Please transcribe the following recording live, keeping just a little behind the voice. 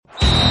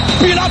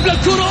بيلعب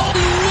للكرة،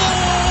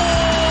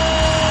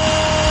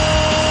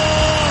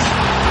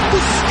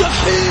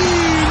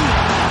 مستحيل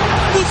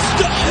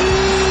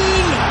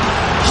مستحيل،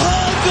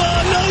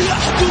 هذا لا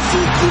يحدث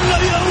كل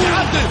يوم.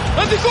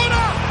 هذه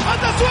كرة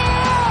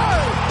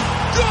التسويق،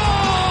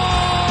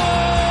 جول،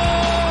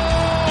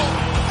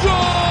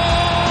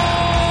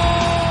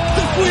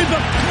 تسويبة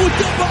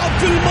متابعة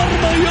في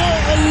المرمى، يا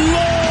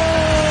الله.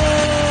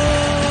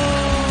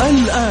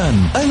 الآن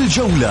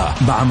الجولة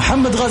مع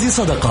محمد غازي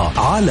صدقة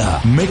على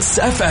ميكس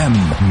اف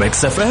ام.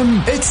 ميكس اف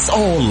ام it's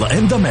all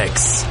in the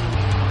mix.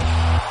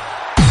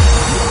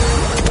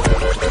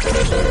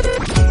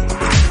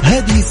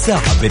 هذه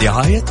الساعة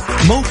برعاية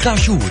موقع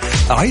شوت.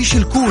 عيش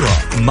الكورة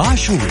مع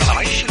شوت.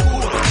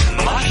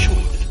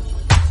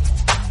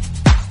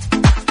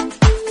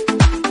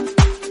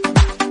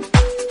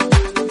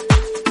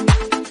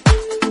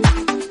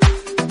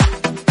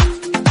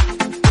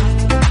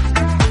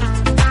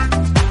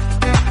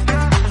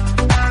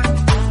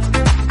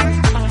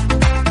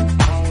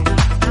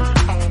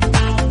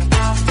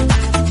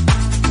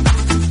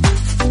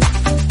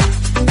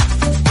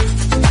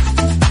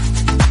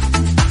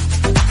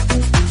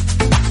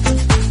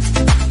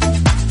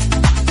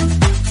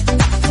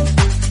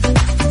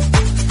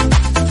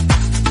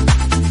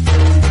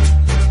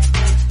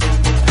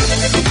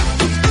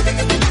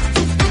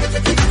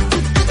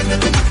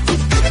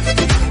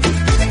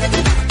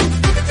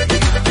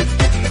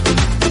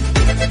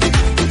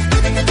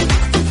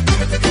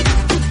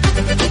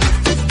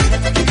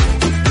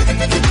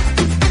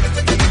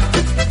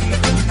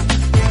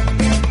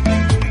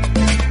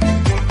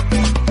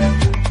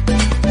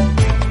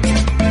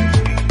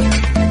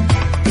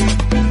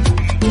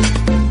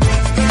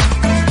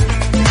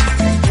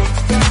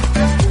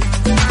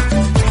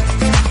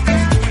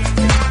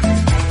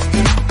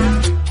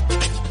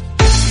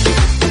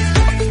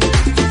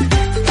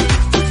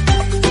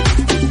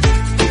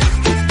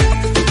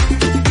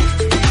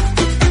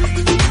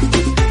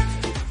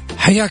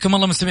 حياكم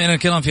الله مستمعينا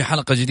الكرام في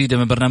حلقة جديدة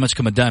من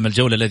برنامجكم الدائم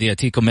الجولة، الذي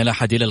يأتيكم من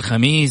الأحد إلى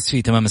الخميس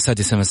في تمام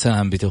 6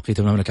 مساء بتوقيت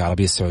المملكة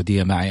العربية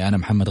السعودية. معي أنا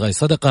محمد غازي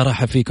صدقة،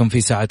 رحب فيكم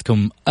في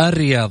ساعتكم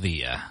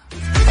الرياضية.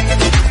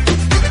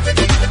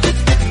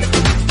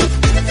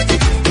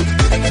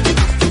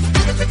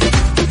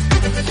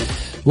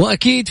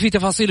 وأكيد في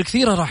تفاصيل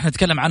كثيرة راح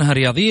نتكلم عنها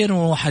رياضيا،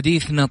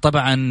 وحديثنا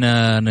طبعا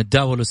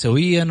نتداول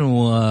سويا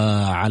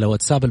وعلى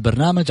واتساب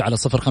البرنامج على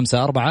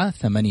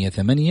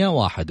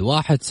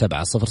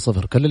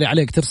 0548811700. كل اللي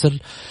عليك ترسل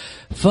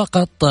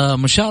فقط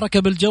مشاركة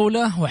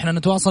بالجولة وإحنا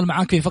نتواصل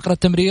معاك في فقرة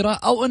تمريرة،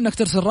 أو أنك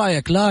ترسل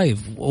رأيك لايف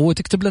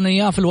وتكتب لنا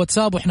إياه في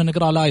الواتساب وإحنا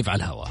نقرأ لايف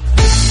على الهواء.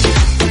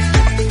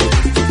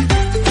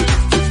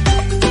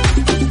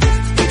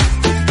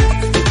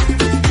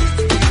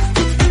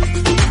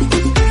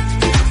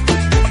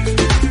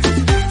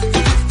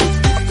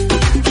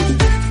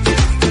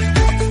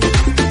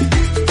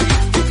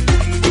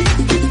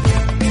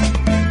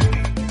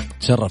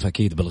 شرف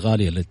أكيد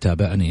بالغالية اللي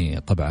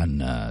تتابعني، طبعا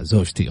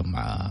زوجتي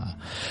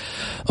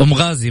أم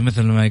غازي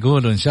مثل ما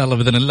يقولوا، إن شاء الله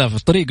بإذن الله في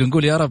الطريق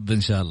نقول يا رب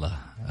إن شاء الله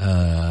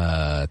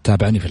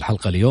تابعني في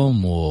الحلقة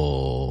اليوم،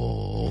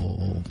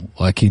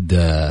 وأكيد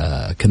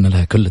كنا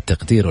لها كل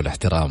التقدير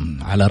والاحترام،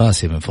 على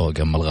راسي من فوق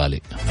أم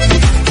الغالي.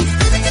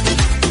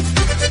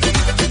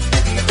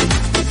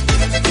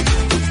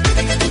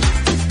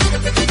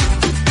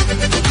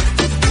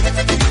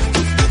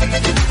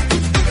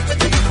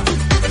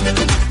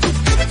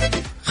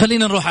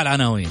 خلينا نروح على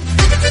العناوين.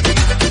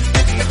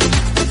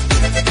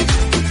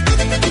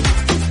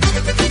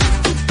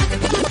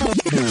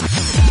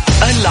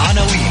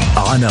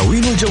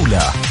 عناوين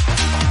الجولة.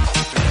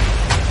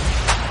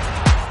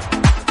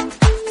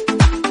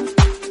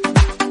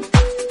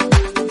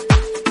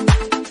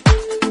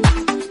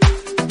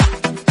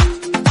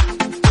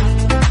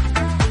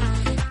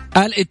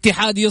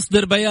 الاتحاد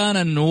يصدر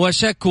بيانا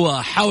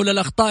وشكوى حول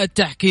الأخطاء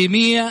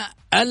التحكيمية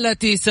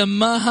التي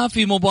سماها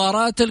في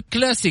مباراة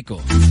الكلاسيكو.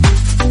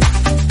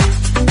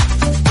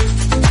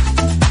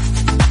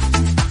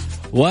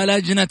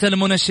 ولجنة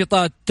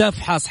المنشطات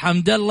تفحص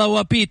حمد الله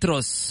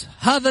وبيتروس.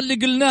 هذا اللي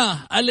قلناه،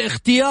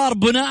 الاختيار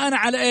بناء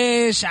على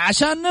ايش؟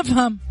 عشان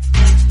نفهم.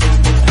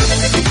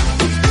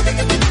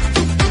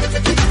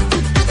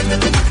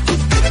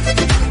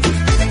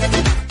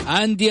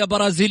 أندية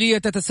برازيلية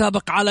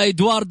تتسابق على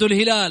إدواردو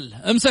الهلال،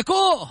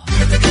 امسكوه.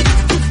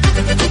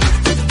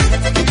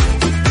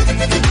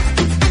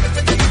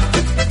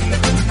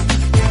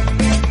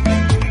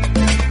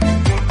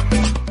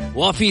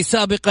 وفي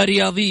سابقة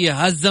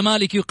رياضية،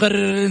 الزمالك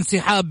يقرر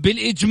الانسحاب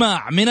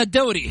بالإجماع من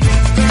الدوري.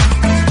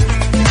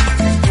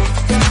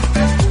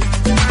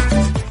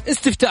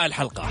 استفتاء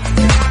الحلقة.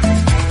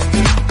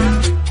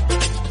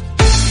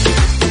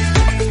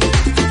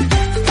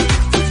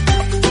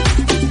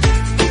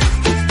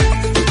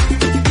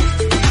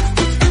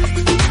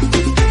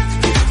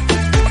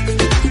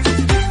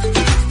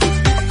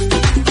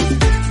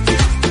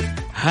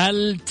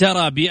 هل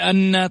ترى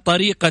بأن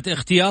طريقة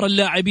اختيار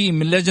اللاعبين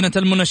من لجنة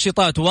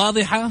المنشطات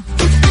واضحة؟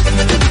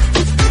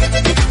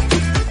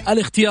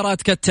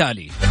 الاختيارات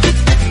كالتالي: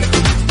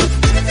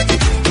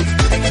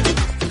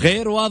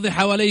 غير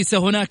واضحة وليس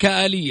هناك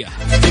آلية،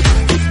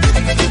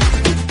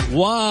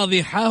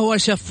 واضحة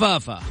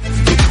وشفافة.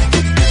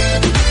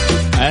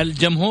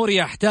 الجمهور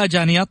يحتاج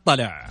أن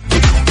يطلع.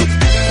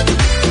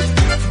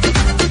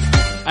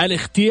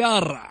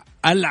 الاختيار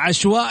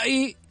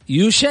العشوائي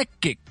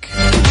يشكك.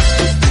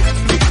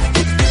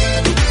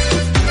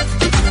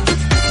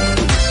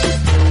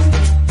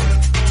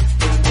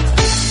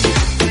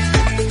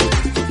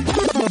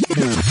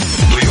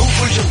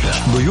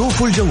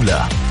 ضيوف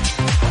الجولة.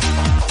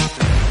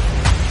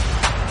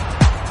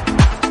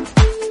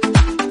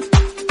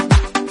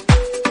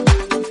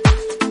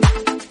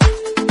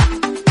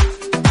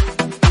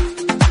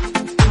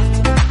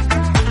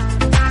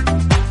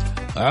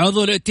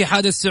 عضو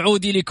الاتحاد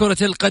السعودي لكرة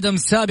القدم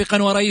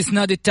سابقا ورئيس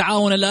نادي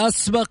التعاون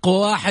الأسبق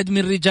وواحد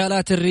من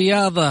رجالات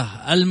الرياضة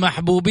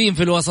المحبوبين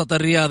في الوسط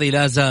الرياضي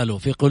لا زالوا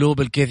في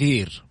قلوب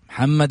الكثير،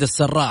 محمد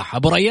السراح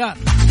أبو ريان.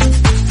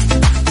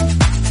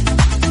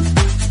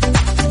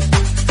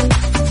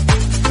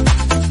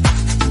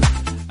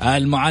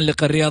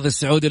 المعلق الرياضي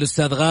السعودي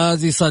الأستاذ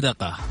غازي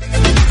صدقة.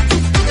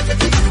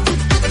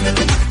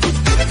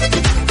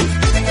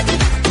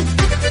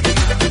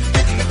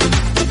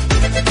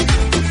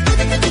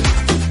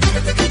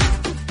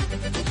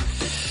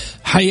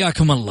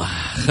 حياكم الله.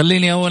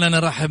 خليني أولا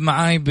أرحب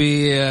معاي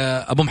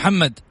بأبو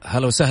محمد.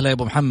 هلا وسهلا يا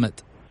أبو محمد.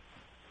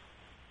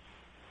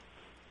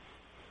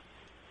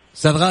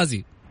 أستاذ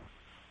غازي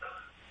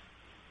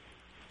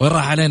وين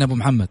راح علينا أبو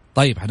محمد؟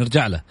 طيب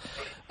حنرجع له.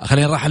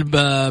 خلينا نرحب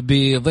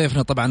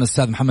بضيفنا طبعا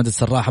الأستاذ محمد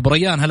السراح. أبو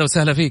ريان هلا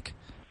وسهلا فيك.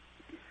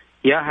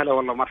 يا هلا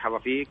والله، مرحبا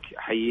فيك.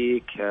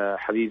 أحييك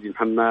حبيبي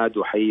محمد،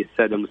 وحيي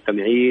السادة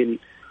المستمعين،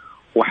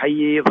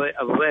 وحيي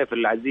الضيف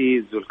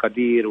العزيز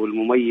والقدير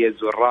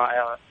والمميز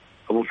والرائع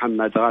أبو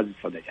محمد غازي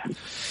صدقة.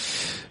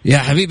 يا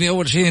حبيبي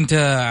أول شيء أنت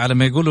على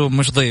ما يقولوا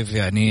مش ضيف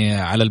يعني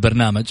على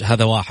البرنامج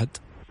هذا واحد.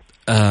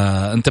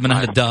 أنت من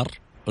أهل الدار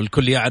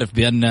والكل يعرف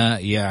بأن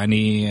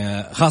يعني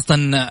خاصة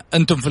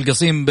أنتم في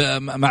القصيم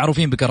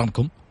معروفين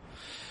بكرمكم.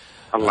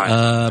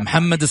 الله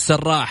محمد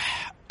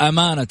السراح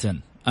أمانة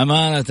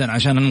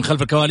عشان من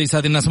خلف الكواليس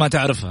هذه الناس ما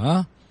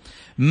تعرفها،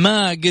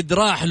 ما قد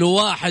راح له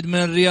واحد من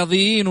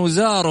الرياضيين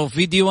وزاره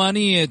في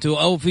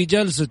ديوانيته أو في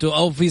جلسته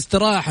أو في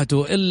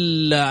استراحته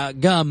إلا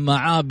قام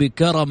معاه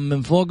بكرم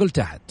من فوق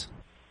لتحت.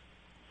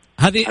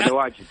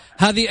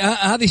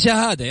 هذه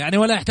شهادة يعني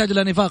ولا يحتاج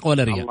لا نفاق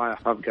ولا رياء. الله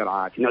يحفظك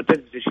رعاك.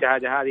 نعتز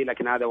بالشهادة هذه،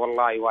 لكن هذا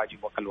والله واجب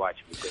وقل واجب،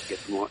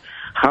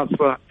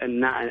 خاصة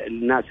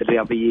الناس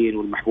الرياضيين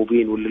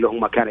والمحبوبين واللي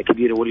لهم مكانة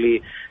كبيرة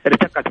واللي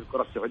ارتقت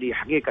الكرة السعودية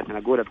حقيقة. أنا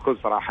أقولها بكل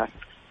صراحة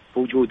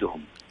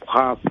بوجودهم،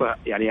 وخاصة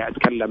يعني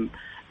أتكلم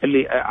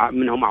اللي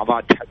منهم أعضاء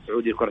الاتحاد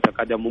السعودي لكرة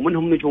القدم،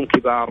 ومنهم نجوم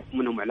كبار،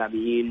 ومنهم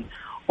إعلاميين،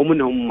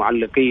 ومنهم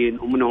معلقين،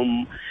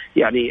 ومنهم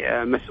يعني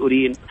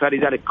مسؤولين.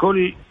 فلذلك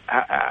كل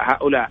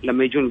هؤلاء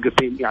لما يجون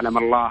القصيم يعلم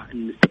الله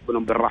أن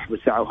نستقبلهم بالرحب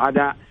والسعة.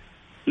 وهذا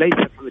ليس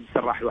محمد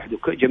السراح لوحده،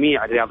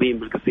 جميع الرياضيين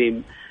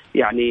بالقصيم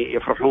يعني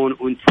يفرحون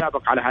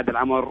ونتسابق على هذا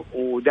الأمر،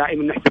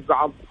 ودائما نحسب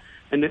بعض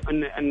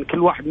أن كل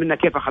واحد منا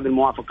كيف أخذ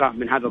الموافقة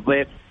من هذا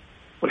الضيف.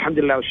 والحمد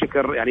لله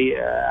والشكر يعني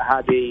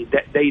هذه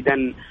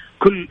ديدا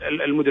كل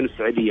المدن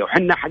السعودية.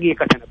 وحنا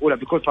حقيقة أقولها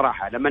بكل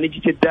صراحة لما نجي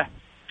جدة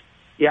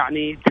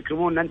يعني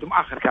تكرمونا أنتم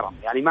آخر كرم،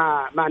 يعني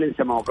ما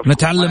ننسى مواقفكم،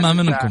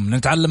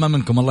 نتعلم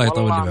منكم الله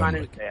يطول لي بعمرك. ما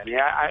ننسى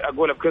يعني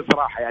أقولها بكل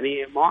صراحة،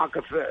 يعني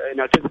مواقف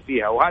نعتز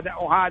فيها.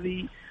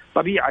 وهذه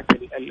طبيعة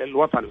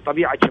الوطن،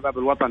 طبيعة شباب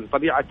الوطن،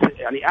 طبيعة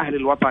يعني أهل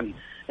الوطن،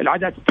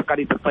 العادات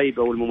والتقاليد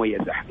الطيبة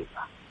والمميزة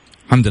حقيقة.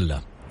 الحمد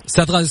لله.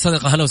 أستاذ غازي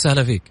صدقة هلا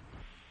وسهلا فيك.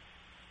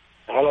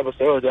 هلا ابو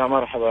سعود، يا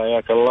مرحبا،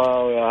 ياك الله،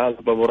 ويا هلا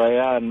ابو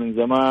ريان. من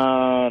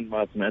زمان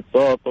ما سمعت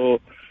صوته،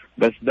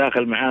 بس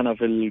داخل معانا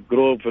في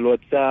الجروب في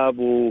الواتساب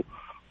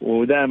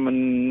ودائما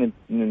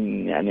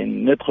يعني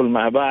ندخل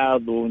مع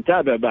بعض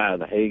ونتابع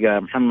بعض. حقيقة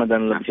محمد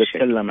انا لما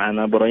اتكلم عن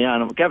ابو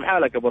ريان، كيف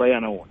حالك ابو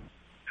ريان؟ اول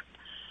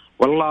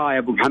والله يا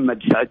ابو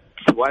محمد سعدت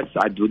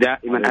واسعد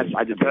ودائما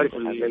اسعد. تعرف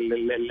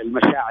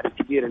المشاعر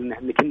الكبيره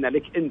ان كنا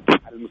لك انت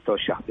على المستوى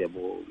الشخصي يا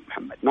ابو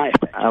محمد، ما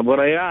يحتاج. ابو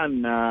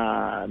ريان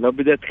لو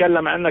بدي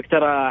اتكلم عنك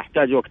ترى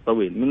احتاج وقت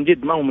طويل من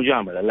جد، ما هو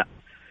مجامله. لا،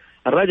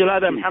 الرجل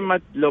هذا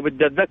محمد لو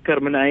بدي اتذكر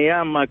من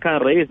ايام ما كان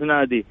رئيس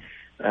نادي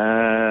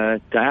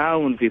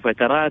التعاون في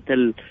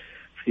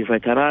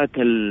فترات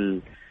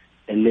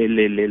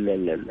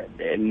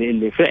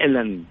اللي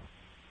فعلا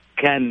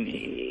كان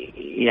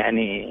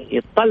يعني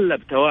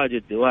يتطلب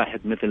تواجد واحد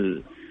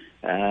مثل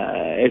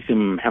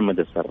اسم محمد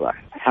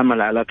السراح.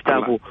 حمل على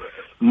كتابه،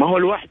 ما هو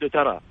لوحده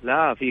ترى،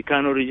 لا، في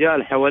كانوا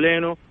رجال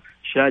حوالينه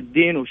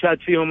شادين، وشاد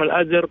فيهم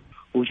الأزر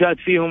وشاد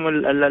فيهم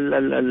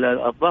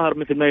الظهر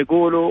مثل ما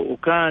يقولوا،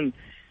 وكان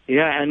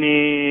يعني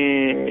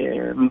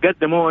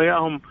مقدم هو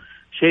وياهم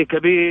شيء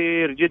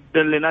كبير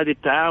جدا لنادي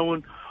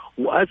التعاون،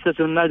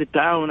 وأسسوا النادي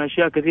التعاون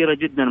أشياء كثيرة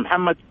جدا.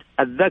 محمد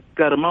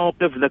أتذكر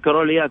موقف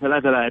ذكروا لي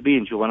 3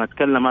 لاعبين، شوف أنا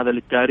أتكلم هذا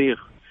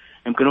للتاريخ،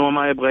 يمكن هو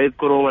ما يبغى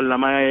يذكره ولا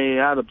ما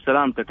هذا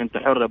بسلامتك، أنت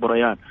حر يا أبو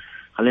ريان،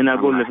 خليني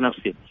أقول لك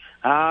نفسي.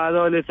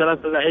 هذول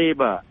 3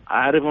 لعيبة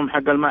أعرفهم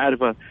حق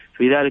المعرفة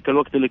في ذلك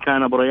الوقت اللي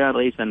كان أبو ريان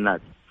رئيس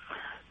النادي.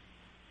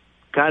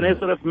 كان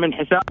يصرف من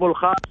حسابه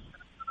الخاص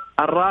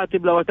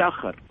الراتب لو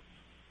تأخر،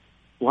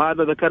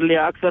 وهذا ذكر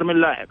لي أكثر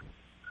من لاعب.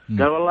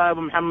 قال والله يا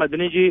أبو محمد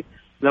نجي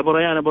لأبو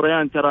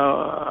ريان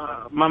ترى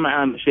ما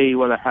معنا شيء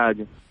ولا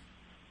حاجة،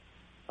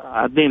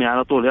 أديني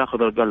على طول ياخذ،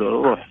 قال له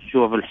روح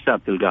شوف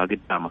الحساب تلقاه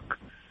قدامك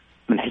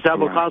من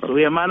حسابه الخاص.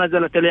 وهي ما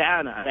نزلت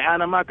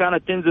الإعانة ما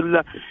كانت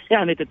تنزل،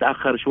 يعني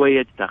تتأخر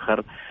شوية،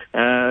 تتأخر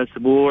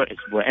أسبوع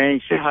أسبوعين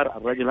شهر.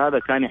 الرجل هذا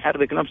كان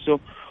يحرك نفسه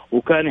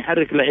وكان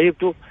يحرك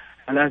لعيبته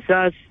على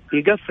أساس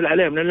يقفل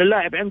عليهم، لأن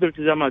اللاعب عنده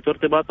التزامات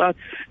وارتباطات.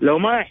 لو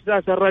ما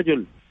إحساس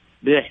الرجل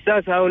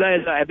بإحساس هؤلاء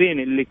اللاعبين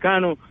اللي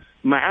كانوا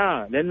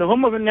معاه، لأنه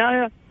هم في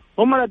النهاية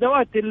هم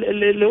الأدوات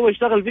اللي هو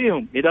يشتغل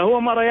فيهم، إذا هو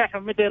ما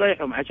ريحهم متى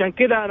يريحهم. عشان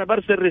كذا أنا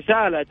برسل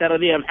رسالة ترى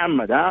لي يا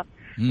محمد،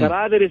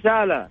 ترى هذه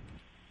رسالة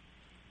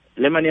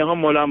لمن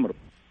يهمه الأمر.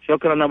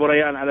 شكرا أبو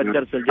ريان على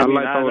الدرس الجميل.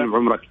 الله يطول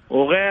عمرك.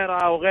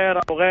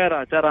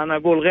 وغيرها ترى أنا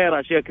أقول غيرها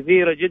أشياء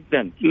كثيرة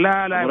جدا.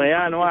 لا أبو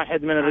ريان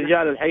واحد من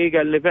الرجال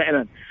الحقيقة اللي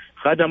فعلا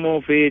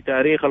خدموا في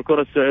تاريخ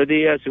الكرة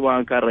السعودية،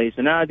 سواء كان رئيس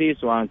نادي،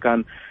 سواء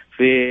كان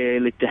في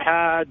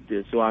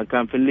الاتحاد، سواء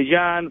كان في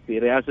اللجان، في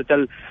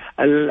رئاسة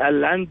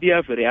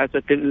الأندية، في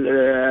رئاسة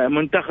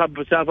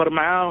المنتخب سافر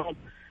معاهم.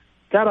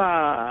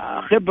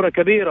 ترى خبرة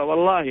كبيرة،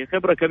 والله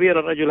خبرة كبيرة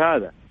الرجل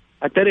هذا.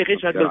 التاريخ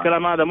يشهد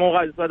بالكلام هذا، مو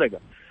غازي صدقة،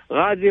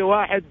 غازي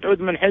واحد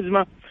عود من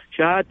حزمة.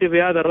 شهادتي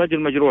في هذا الرجل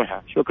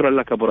مجروحة. شكرا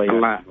لك أبو ريان.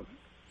 الله.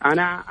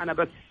 أنا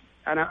بس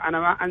أنا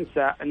ما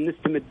أنسى أن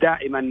نستمد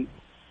دائما،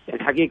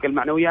 يعني حقيقة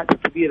المعنويات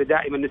الكبيرة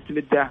دائما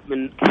نستمدها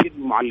من كثير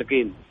من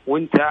المعلقين،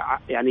 وأنت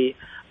يعني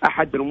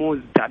أحد رموز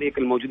التعليق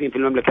الموجودين في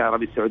المملكة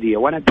العربية السعودية.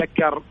 وأنا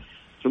أتذكر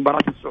في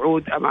مباراة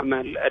الصعود أمام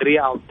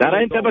الرياض،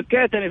 ترى أنت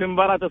بكيتني في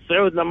مباراة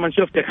الصعود لما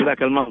شفتك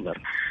ذاك المنظر.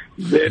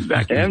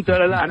 فهمت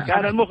ولا لا؟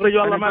 كان المخرج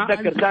والله ما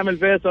أتذكر سامي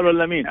الفيصل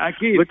ولا مين.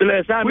 أكيد. قلت له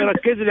يا سامي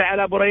ركز لي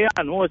على أبو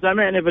ريان، هو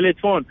سامعني في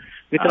الهيدفون،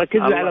 قلت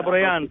ركز لي على أبو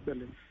ريان.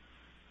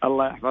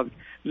 الله يحفظك.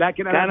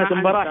 لكن كانت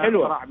مباراة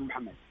حلوة أبو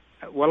محمد،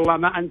 والله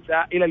ما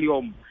أنسى إلى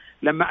اليوم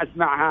لما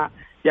أسمعها.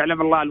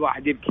 يعلم الله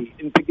الواحد يبكي.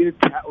 أنت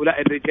قلت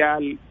هؤلاء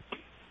الرجال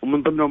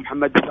ومن ضمنهم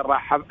محمد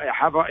السراح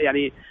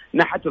يعني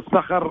نحت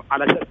الصخر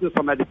على أساس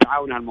توصل نادي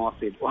التعاون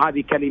هالمواصيل،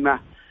 وهذه كلمة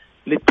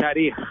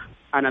للتاريخ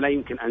أنا لا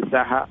يمكن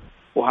أنساها،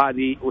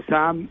 وهذه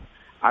وسام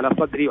على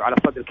صدري وعلى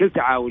صدر كل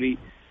تعاوني.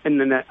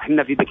 إننا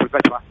إحنا في ذيك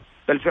الفترة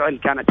بالفعل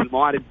كانت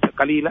الموارد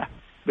قليلة،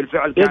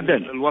 بالفعل كان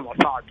الوضع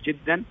صعب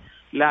جدا،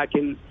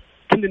 لكن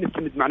كنا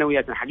نستمد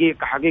معنوياتنا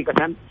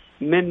حقيقة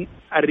من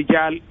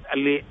الرجال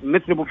اللي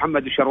مثل أبو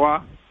محمد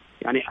الشرواء،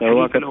 يعني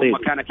لهم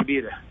مكانة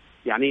كبيرة،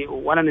 يعني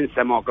ولا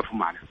ننسى مواقفهم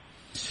معنا.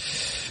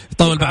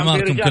 طول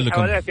بعماركم كلكم.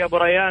 حواليك يا أبو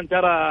ريان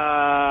ترى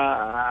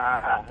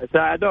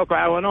ساعدوك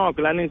وعاونوك،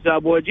 لا ننسى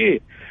أبو وجيه،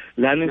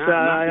 لا ننسى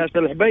ياسر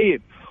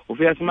الحبيب،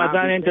 وفي أسماء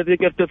ثانية أنت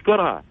تقدر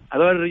تذكرها.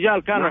 هذول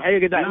الرجال كانوا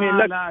حقيقة داعمين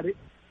لك.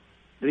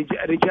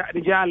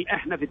 رجال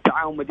إحنا في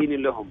التعاون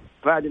مدينين لهم.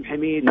 فادم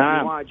حميد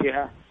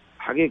مواجهة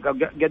حقيقة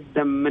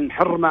قدم من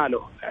حر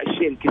ماله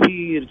الشيء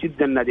الكثير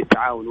جدا نادي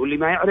التعاون، واللي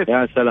ما يعرف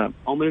يا سلام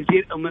ومن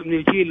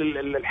الجيل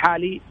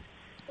الحالي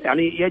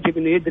يعني يجب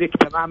أنه يدرك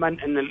تماما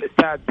أن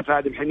الأستاذ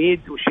فادم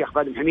حميد والشيخ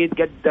فادم حميد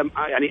قدم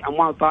يعني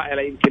أموال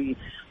طائلة يمكن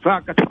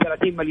فاقت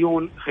 30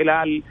 مليون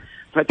خلال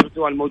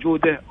فترته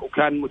الموجودة،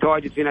 وكان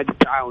متواجد في نادي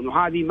التعاون،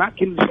 وهذه ما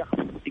كل شخص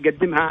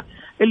يقدمها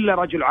إلا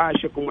رجل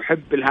عاشق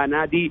ومحب لها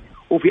نادي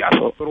وفي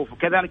أصل الظروف.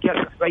 وكذلك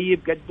ياسر حبيب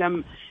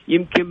قدم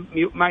يمكن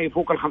ما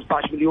يفوق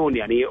 15 مليون،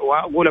 يعني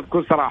وأقولها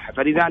بكل صراحة.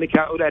 فلذلك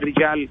هؤلاء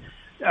الرجال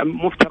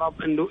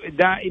مفترض أنه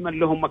دائما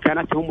لهم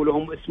مكانتهم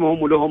ولهم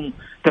اسمهم ولهم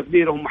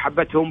تقديرهم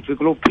ومحبتهم في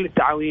قلوب كل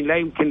التعاونين. لا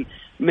يمكن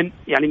من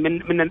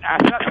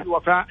أساس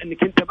الوفاء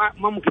أنك أنت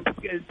ما ممكن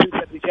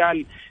تنسى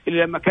الرجال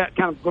اللي لما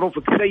كانت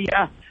ظروفك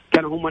سيئة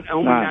كانوا هم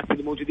الناس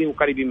اللي موجودين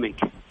وقريبين منك.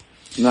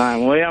 نعم،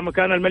 ويا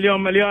مكان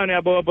المليون مليون يا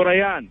أبو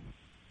ريان.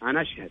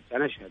 أنا أشهد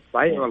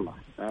صحيح والله.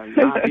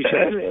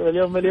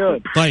 مليون.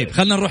 طيب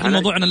خلنا نروح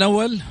لموضوعنا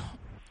الأول،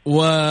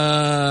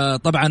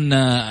 وطبعا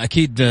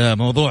أكيد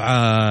موضوع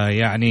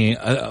يعني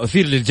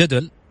أثير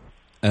للجدل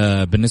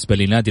بالنسبة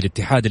لنادي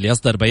الاتحاد اللي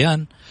أصدر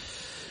بيان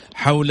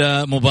حول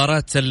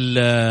مباراة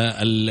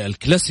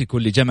الكلاسيكو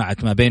اللي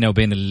جمعت ما بينه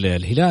وبين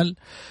الهلال.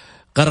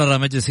 قرر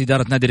مجلس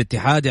إدارة نادي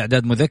الاتحاد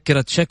إعداد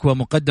مذكرة شكوى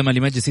مقدمة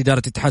لمجلس إدارة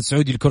الاتحاد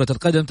السعودي لكرة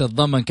القدم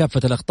تتضمن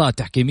كافة الأخطاء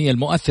التحكيمية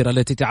المؤثرة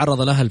التي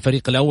تعرض لها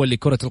الفريق الأول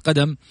لكرة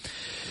القدم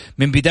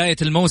من بداية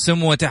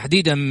الموسم،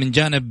 وتحديدا من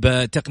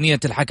جانب تقنية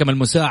الحكم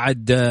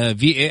المساعد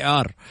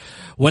VAR،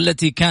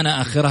 والتي كان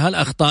آخرها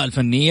الأخطاء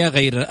الفنية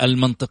غير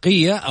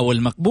المنطقية أو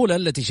المقبولة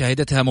التي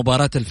شهدتها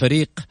مباراة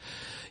الفريق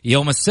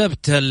يوم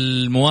السبت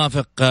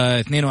الموافق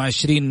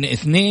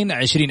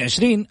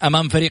 22/2/2020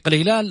 أمام فريق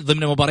الهلال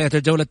ضمن مباريات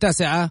الجولة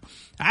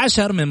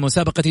 19 من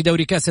مسابقة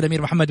دوري كأس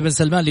الأمير محمد بن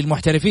سلمان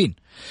للمحترفين،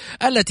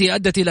 التي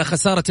أدت إلى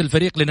خسارة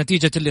الفريق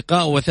لنتيجة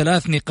اللقاء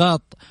و3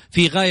 نقاط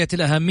في غاية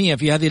الأهمية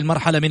في هذه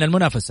المرحلة من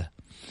المنافسة.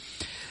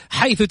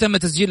 حيث تم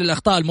تسجيل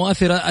الأخطاء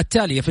المؤثرة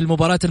التالية في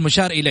المباراة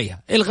المشار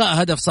إليها: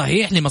 إلغاء هدف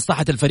صحيح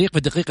لمصلحة الفريق في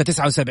الدقيقة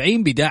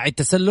 79 بداعي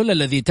التسلل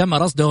الذي تم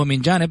رصده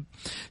من جانب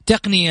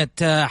تقنية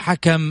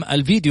حكم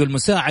الفيديو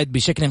المساعد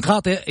بشكل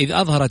خاطئ، إذ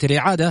أظهرت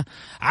الإعادة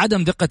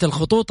عدم دقة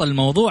الخطوط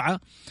الموضوعة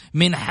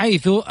من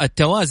حيث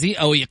التوازي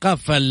أو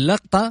إيقاف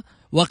اللقطة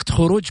وقت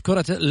خروج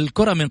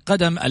الكرة من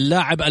قدم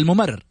اللاعب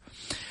الممرر.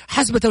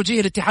 حسب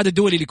توجيه الاتحاد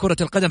الدولي لكرة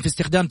القدم في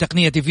استخدام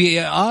تقنية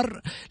VAR،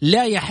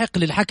 لا يحق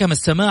للحكم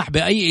السماح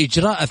بأي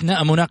إجراء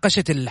أثناء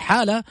مناقشة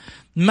الحالة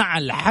مع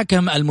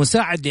الحكم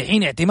المساعد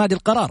لحين اعتماد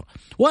القرار.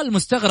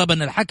 والمستغرب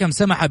أن الحكم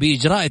سمح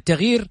بإجراء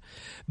التغيير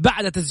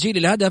بعد تسجيل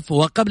الهدف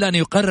وقبل أن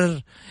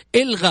يقرر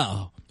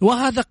إلغائه،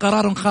 وهذا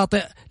قرار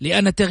خاطئ،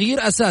 لأن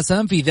التغيير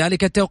أساسا في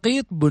ذلك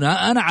التوقيت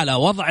بناء على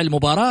وضع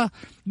المباراة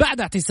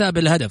بعد احتساب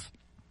الهدف.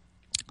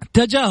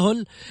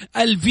 تجاهل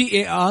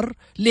VAR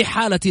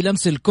لحالة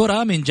لمس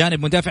الكرة من جانب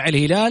مدافع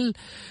الهلال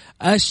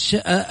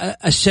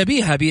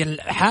الشبيهة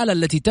بالحالة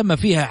التي تم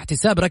فيها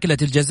احتساب ركلة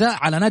الجزاء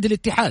على نادي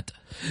الاتحاد.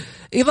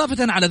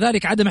 إضافة على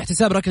ذلك عدم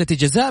احتساب ركلة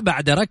الجزاء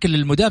بعد ركل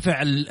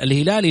المدافع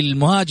الهلالي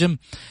للمهاجم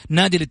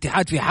نادي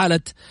الاتحاد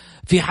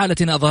في حالة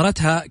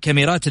أظهرتها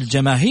كاميرات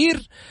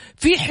الجماهير،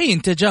 في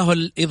حين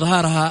تجاهل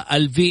إظهارها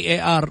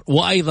VAR.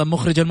 وأيضا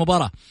مخرج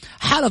المباراة،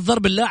 حالة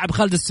ضرب اللاعب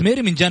خالد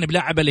السميري من جانب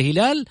لاعب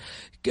الهلال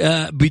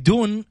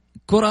بدون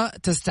كرة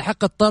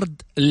تستحق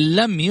الطرد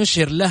لم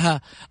يشر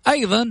لها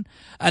أيضا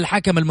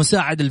الحكم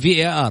المساعد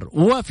VAR.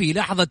 وفي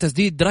لحظة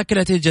تسديد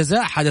ركلة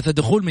الجزاء حدث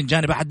دخول من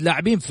جانب أحد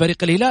اللاعبين في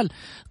فريق الهلال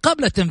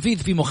قبل التنفيذ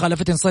في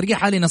مخالفة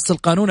صريحة لنص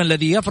القانون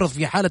الذي يفرض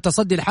في حالة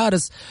تصدي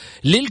الحارس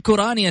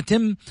للكرة أن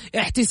يتم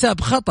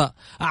احتساب خطأ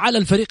على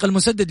الفريق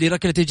المسدد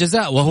لركلة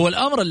الجزاء، وهو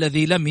الأمر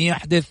الذي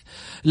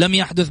لم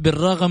يحدث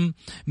بالرغم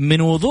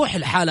من وضوح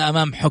الحالة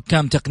أمام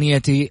حكام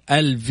تقنية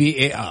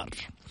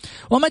VAR.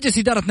 ومجلس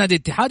إدارة نادي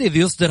الاتحاد إذ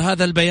يصدر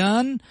هذا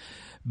البيان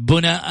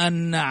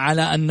بناء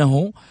على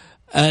أنه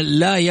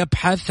لا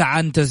يبحث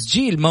عن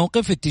تسجيل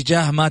موقف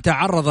اتجاه ما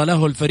تعرض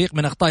له الفريق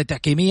من أخطاء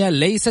تحكيمية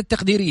ليست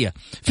تقديرية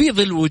في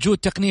ظل وجود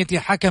تقنية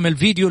حكم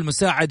الفيديو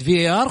المساعد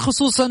VAR،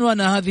 خصوصا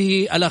وأن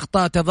هذه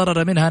الأخطاء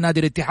تضرر منها نادي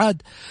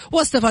الاتحاد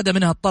واستفاد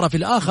منها الطرف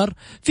الآخر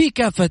في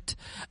كافة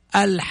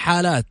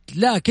الحالات.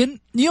 لكن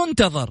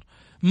ينتظر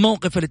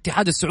موقف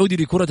الاتحاد السعودي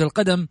لكرة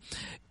القدم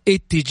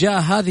اتجاه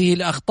هذه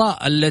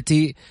الأخطاء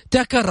التي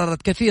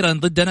تكررت كثيرا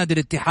ضد نادي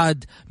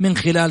الاتحاد من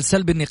خلال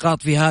سلب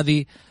النقاط في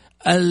هذه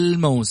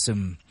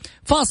الموسم.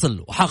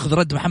 فاصل وحاخذ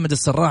رد محمد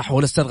السراح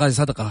والأستاذ غازي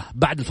صدقة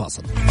بعد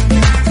الفاصل.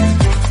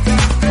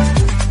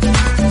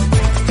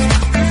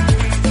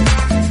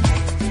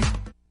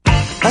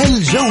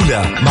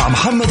 الجولة مع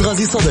محمد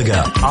غازي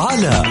صدقة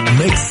على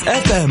ميكس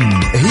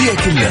FM، هي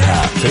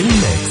كلها في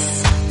الميكس.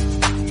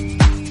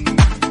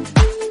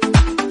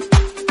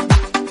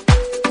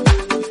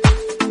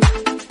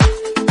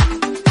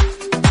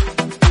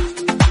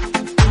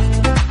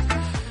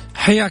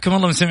 حياكم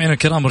الله مستمعينا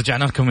الكرام،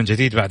 ورجعنا لكم من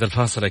جديد بعد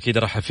الفاصل. أكيد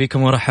رحب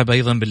فيكم ورحب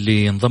أيضا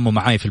باللي انضموا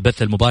معاي في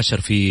البث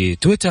المباشر في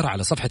تويتر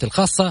على صفحتي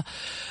الخاصة.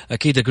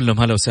 أكيد أقول لهم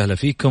هلا وسهلا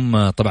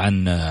فيكم.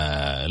 طبعا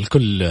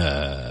الكل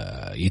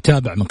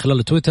يتابع من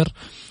خلال تويتر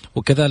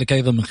وكذلك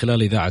أيضا من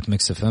خلال إذاعة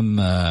ميكس اف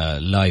ام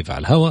لايف على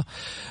الهواء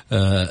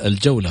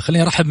الجولة.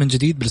 خليني أرحب من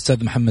جديد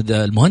بالأستاذ محمد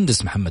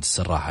المهندس محمد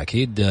السراح،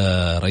 أكيد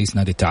رئيس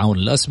نادي التعاون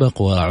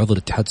الأسبق وعضو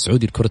الاتحاد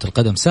السعودي لكرة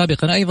القدم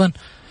سابقا أيضا،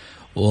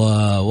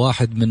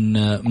 وواحد من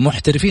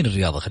محترفين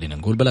الرياضة. خلينا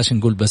نقول بلاش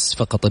نقول بس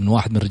فقط أن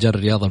واحد من رجال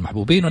الرياضة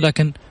المحبوبين،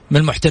 ولكن من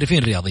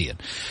المحترفين رياضيا.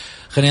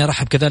 خليني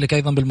أرحب كذلك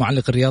أيضا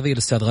بالمعلق الرياضي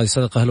الأستاذ غازي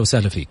صدقة. أهلا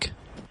وسهلا فيك.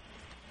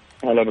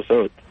 هلا أبو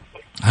سعود.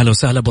 هلا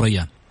وسهلا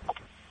بريان.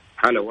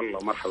 هلا والله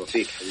مرحبا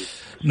فيك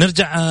حبيبي.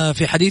 نرجع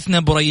في حديثنا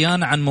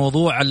بريان عن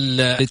موضوع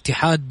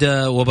الاتحاد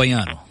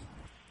وبيانه.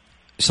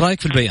 إيش رأيك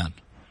في البيان؟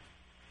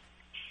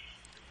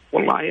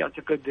 والله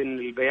أعتقد أن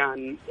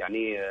البيان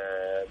يعني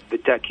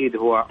بالتأكيد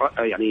هو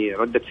يعني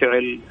ردة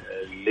فعل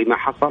لما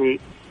حصل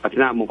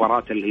أثناء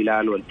مباراة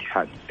الهلال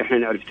والاتحاد. إحنا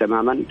نعرف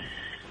تماما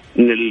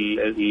أن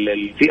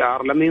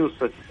الVAR لم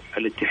ينصف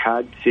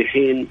الاتحاد في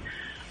حين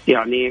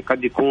يعني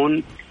قد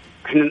يكون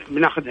إحنا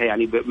بناخذها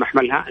يعني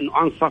بمحملها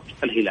أنه أنصف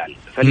الهلال.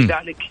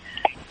 فلذلك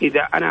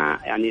إذا أنا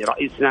يعني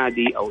رئيس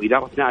نادي أو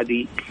إدارة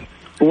نادي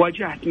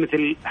واجهت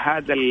مثل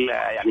هذا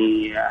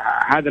يعني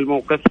هذا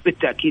الموقف،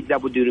 بالتأكيد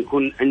لابد أن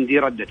يكون عندي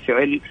ردة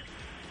فعل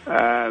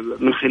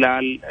من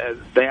خلال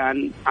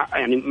بيان.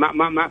 يعني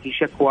ما في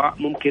شكوى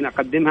ممكن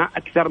أقدمها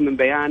أكثر من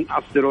بيان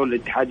أصدره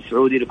للاتحاد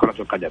السعودي لكرة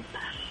القدم.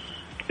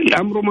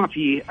 الأمر ما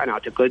فيه، أنا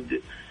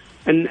أعتقد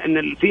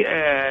أن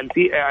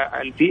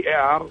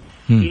الVAR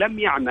لم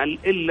يعمل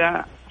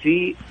إلا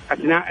في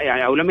أثناء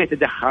يعني أو لم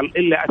يتدخل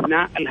إلا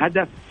أثناء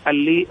الهدف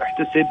اللي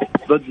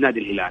احتسب ضد نادي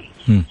الهلال.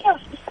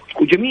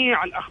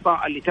 وجميع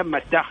الأخطاء اللي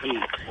تمت داخل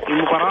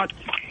المباراة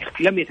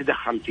لم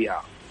يتدخل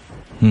فيها.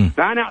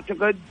 فأنا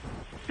أعتقد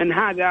أن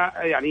هذا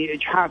يعني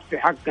إجحاف في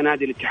حق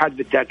نادي الاتحاد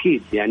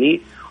بالتأكيد.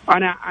 يعني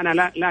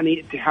أنا لاني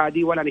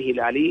اتحادي ولا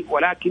هلالي،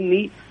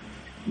 ولكني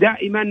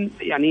دائما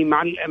يعني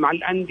مع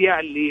الأندية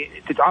اللي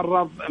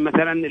تتعرض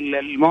مثلا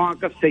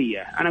المواقف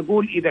سيئة. أنا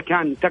أقول إذا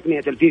كان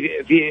تقنية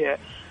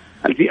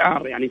الفي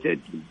ار يعني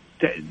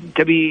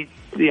تبي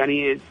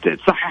يعني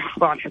تصحح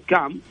اخطاء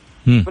الحكام،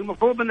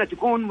 فالمفروض انها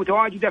تكون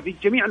متواجده في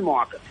جميع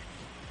المواقف.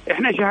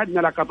 احنا شاهدنا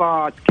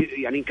لقطات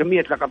يعني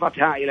كميه لقطات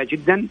هائله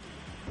جدا،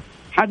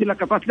 هذه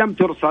اللقطات لم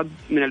ترصد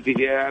من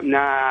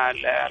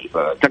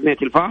تقنيه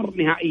الفار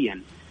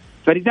نهائيا.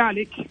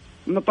 فلذلك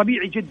من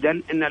الطبيعي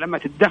جدا ان لما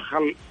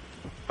تتدخل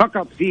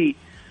فقط في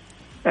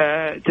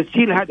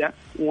تسجيل هدف،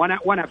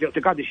 وانا في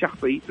اعتقادي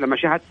الشخصي لما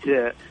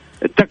شاهدت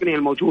التقنيه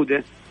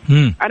الموجوده،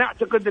 انا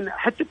اعتقد ان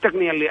حتى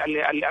التقنيه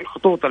اللي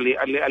الخطوط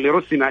اللي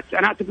رسمت،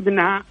 انا اعتقد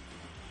انها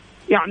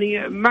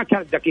يعني ما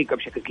كانت دقيقه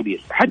بشكل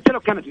كبير حتى لو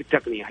كانت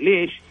بالتقنيه.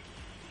 ليش؟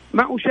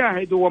 ما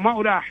اشاهد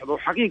وما الاحظ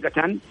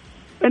حقيقه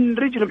ان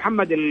رجل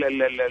محمد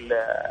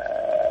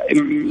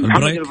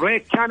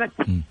البريك كانت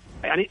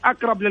يعني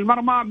اقرب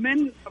للمرمى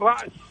من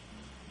راس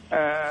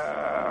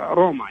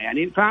روما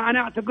يعني. فانا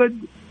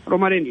اعتقد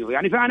رومارينيو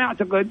يعني، فانا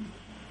اعتقد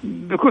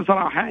بكل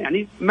صراحه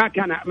يعني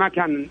ما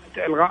كان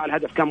الغاء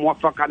الهدف كان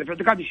موفق، هذا في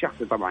اعتقادي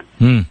الشخصي طبعا.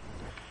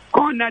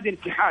 كون نادي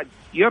الاتحاد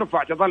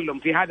يرفع تظلم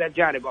في هذا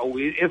الجانب او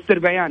يصدر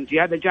بيان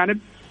في هذا الجانب،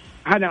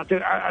 هذا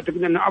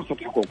اعتقد انه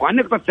ابسط حقوقه.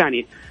 النقطه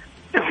الثانيه،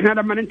 احنا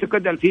لما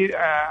ننتقد في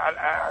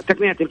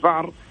تقنيه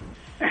الفار،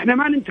 احنا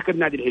ما ننتقد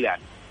نادي الهلال،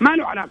 ما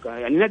له علاقه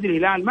يعني، نادي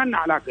الهلال ما له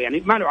علاقه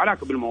يعني، ما له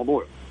علاقه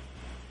بالموضوع.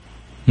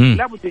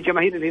 لابد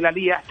الجماهير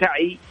الهلاليه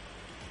تعي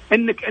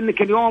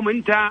انك اليوم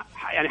انت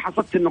يعني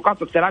حصدت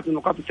النقاط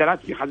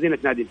الثلاث في خزينه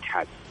نادي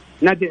الاتحاد،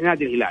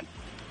 نادي الهلال،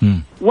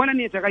 ولن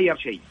يتغير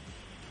شيء.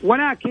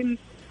 ولكن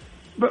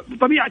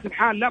بطبيعه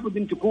الحال لابد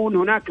ان تكون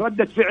هناك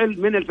رده فعل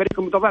من الفريق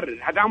المتضرر،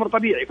 هذا امر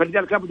طبيعي.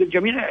 فلذلك لابد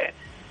الجميع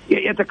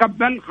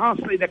يتقبل،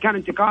 خاصه اذا كان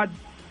انتقاد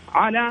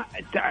على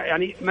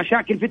يعني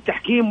مشاكل في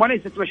التحكيم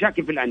وليست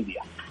مشاكل في الانديه.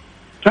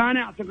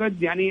 فانا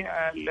اعتقد يعني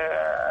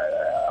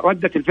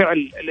رده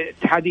الفعل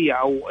الاتحاديه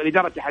او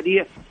الاداره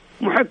الاتحاديه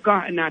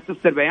محقه انها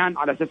تصدر بيان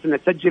على اساس انها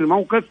تسجل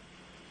موقف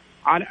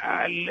على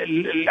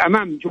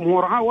امام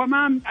جمهورها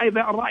وامام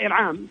ايضا الراي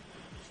العام،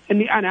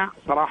 اني انا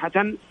صراحه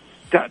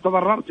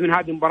تضررت من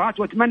هذه المباراه،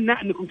 واتمنى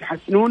انكم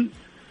تحسنون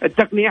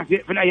التقنيه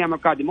في الايام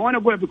القادمه. وانا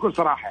اقول بكل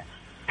صراحه،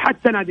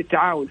 حتى نادي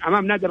التعاون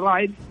امام نادي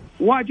الرائد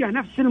واجه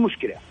نفس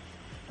المشكله،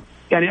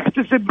 يعني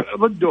احتسب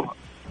ضده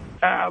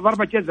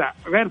ضربه جزاء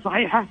غير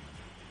صحيحه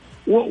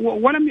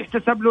ولم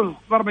يحتسب له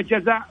ضربه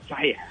جزاء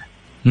صحيحه.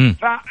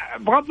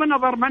 فبغض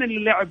النظر من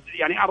اللي لعب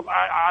يعني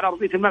على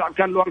ارضيه الملعب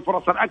كان له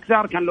الفرص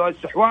الاكثر، كان له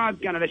الاستحواذ،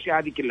 كان الاشياء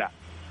هذه كلها.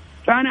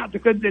 فانا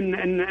اعتقد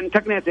ان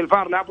تقنيه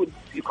الفار لابد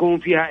يكون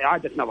فيها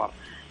اعاده نظر،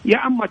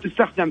 يا اما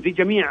تستخدم في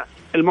جميع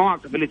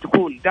المواقف اللي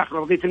تكون داخل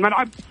ارضيه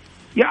الملعب،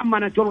 يا اما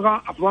ان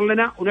تلغى افضل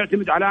لنا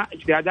ونعتمد على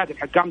اجتهادات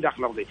الحكام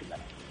داخل ارضيه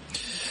الملعب.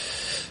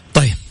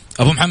 طيب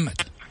ابو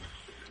محمد.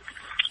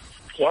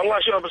 والله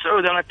شوف ابو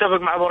سعود، انا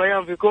اتفق مع ابو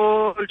ريان في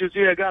كل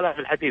جزئيه قالها في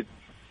الحديث،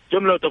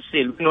 جمله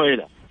وتفصيل منه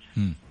الى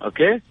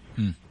اوكي.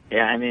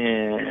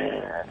 يعني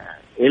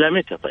الى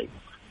متى؟ طيب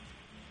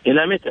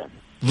الى متى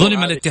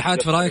ظلم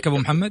الاتحاد في رايك ابو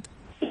محمد؟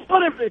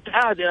 ظلم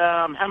الاتحاد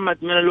يا محمد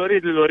من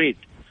الوريد للوريد،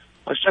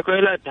 والشكوى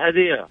الى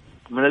الاتحاديه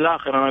من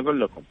الاخر. انا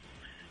اقول لكم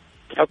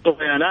تحطوا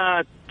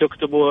بيانات،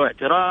 تكتبوا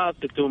اعتراف،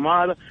 تكتبوا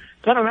ماذا.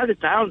 ترى نادي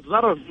التعاون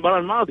تضرر في المباراه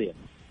الماضيه،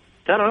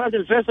 ترى نادي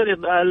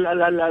الفيصل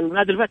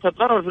النادي الفتح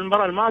تضرر في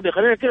المباراه الماضيه.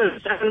 خلينا كذا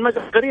المدى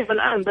قريب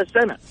الان، بس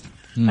انا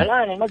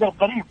الان المدى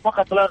القريب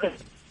فقط لا غير،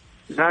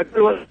 لا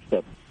اقل ولا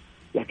اكثر.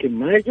 لكن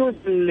ما يجوز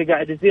اللي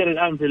قاعد يصير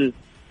الان في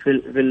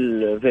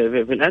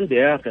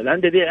الانديه. يا اخي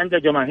الانديه دي عندها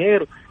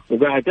جماهير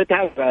وقاعد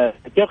تتعب،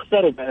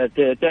 تخسر،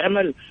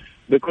 تعمل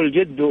بكل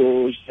جد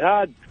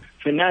واجتهاد.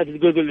 في النهايه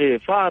تقول لي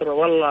فار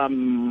والله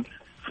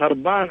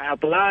خربان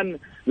عطلان،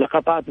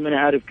 لقطات من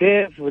عارف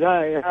كيف.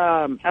 ولا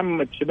يا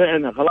محمد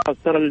شبعنا خلاص،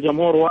 ترى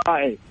الجمهور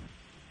واعي.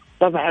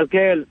 طفح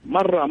الكيل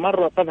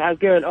مرة طفح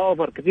الكيل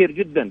اوفر كثير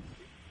جدا.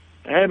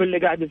 عيب اللي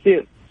قاعد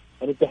يصير.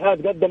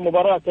 الاتحاد قدم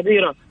مباراة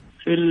كبيرة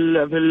في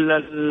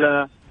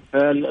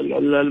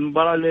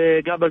المباراة اللي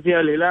قابل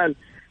فيها الهلال،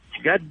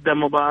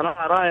 قدم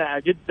مباراة رائعة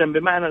جدا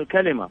بمعنى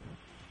الكلمة،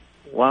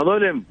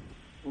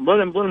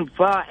 وظلم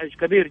فاحش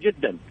كبير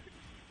جدا.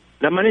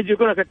 لما نيجي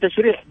يقول لك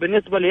التشريح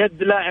بالنسبة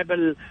ليد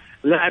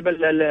لاعب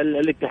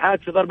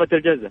الاتحاد في ضربة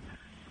الجزاء،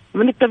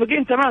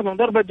 متفقين تماما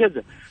ضربة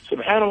جزاء.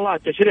 سبحان الله،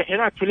 التشريح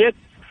هناك في اليد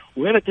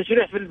وهنا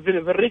التشريح في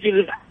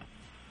الرجل،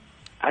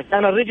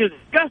 عشان الرجل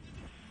كف.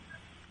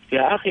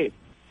 يا أخي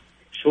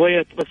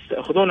شوية بس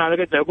أخذونا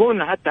على قد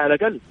عقولنا حتى على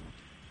الأقل.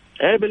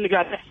 عيب اللي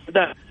قاعد يحصل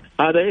ده.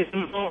 هذا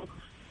اسمه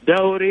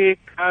دوري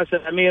كأس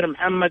الأمير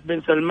محمد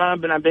بن سلمان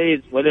بن عبد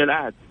العزيز ولي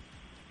العهد،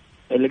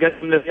 اللي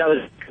قدم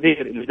الرياضة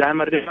كثير، اللي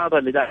دعم الرياضة،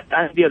 اللي دعم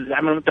الأندية، اللي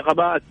دعم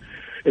المنتخبات،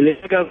 اللي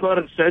نقل الكرة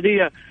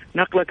السعودية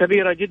نقلة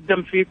كبيرة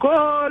جدا في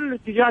كل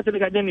الاتجاهات اللي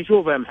قاعدين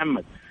نشوفها. يا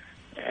محمد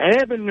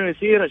عيب إنه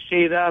يصير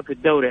الشيء ذا في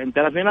الدوري. أنت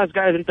في ناس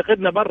قاعدة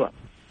تنتقدنا برا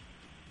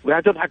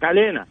وقاعد تضحك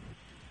علينا.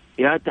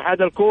 يا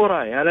اتحاد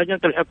الكورة، يا لجنة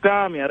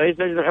الحكام، يا رئيس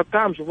لجنة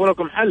الحكام، شوفوا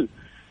لكم حل.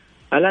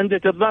 الأندية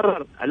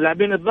تتضرر،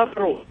 اللاعبين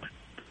يتضرروا.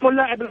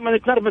 اللاعب لما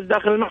يتنرفز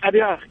داخل الملعب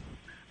يا أخي،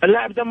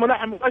 اللاعب دمه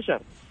لحم وبشر،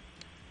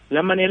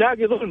 لما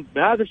يلاقي ظلم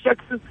بهذا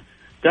الشكل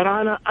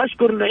ترى أنا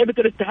أشكر لعيبة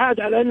الاتحاد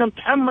على أنهم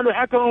تحملوا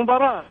حكم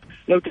المباراة.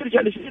 لو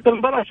ترجع لشريط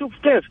المباراة شوف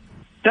كيف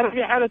ترى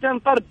في حالتين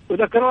طرد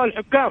وذكروا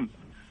الحكام،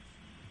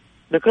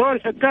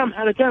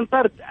 حالتين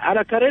طرد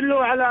على كاريلو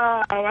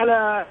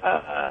وعلى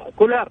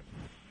كولار.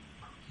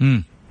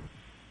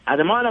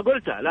 هذا ما أنا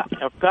قلته، لا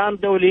حكام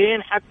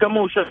دوليين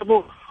حكموا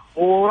وشربوا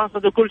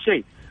ورصدوا كل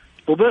شيء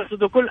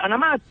وبيرصدوا كل. أنا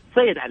ما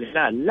أتسيد على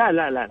الهلال، لا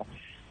لا لا،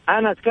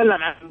 أنا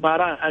أتكلم عن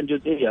مباراة عن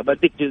جزئية،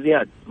 بديك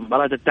جزئيات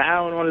مباراة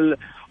التعاون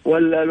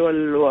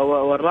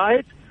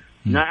والرايد.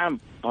 نعم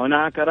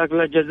هناك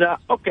ركلة جزاء،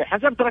 أوكي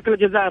حسبت ركلة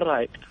جزاء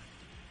الرايد،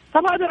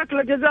 طب هذه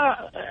ركلة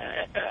جزاء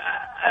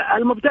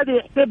المبتدئ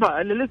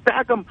يحسبها، اللي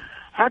لسه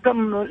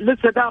حكم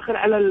لسه داخل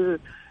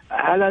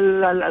على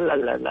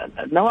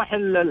النواحي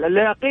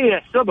اللياقية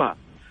يحسبها.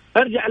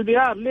 ارجع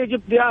البيار، ليه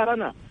جبت بيار؟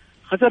 أنا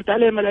خسرت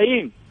عليه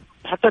ملايين،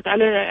 حطيت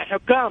عليه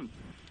حكام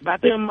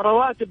بعطيهم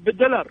رواتب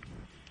بالدولار،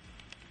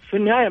 في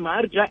النهاية ما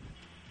أرجع.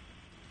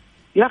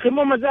 يا أخي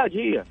مو مزاج،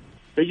 هي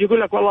يجي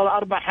يقول لك والله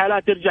 4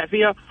 حالات يرجع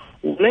فيها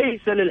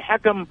وليس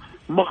للحكم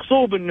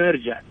مغصوب إنه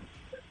يرجع.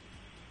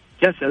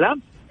 يا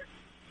سلام،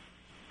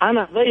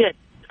 أنا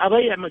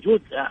أضيع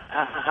مجهود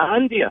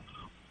أندية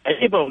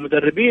لعيبة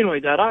ومدربين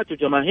وإدارات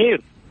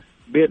وجماهير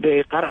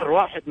بقرار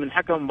واحد من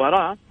حكم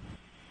مباراة.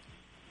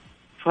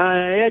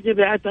 فيجب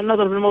إعادة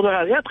النظر في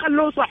الموضوع هذا، يا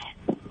تخلوه صح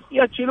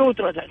يا تشيلوه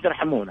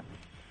ترحمونا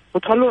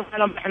وتخلوه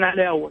على إحنا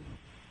عليه أول،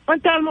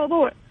 وانتهى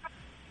الموضوع،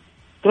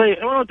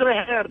 تريحونا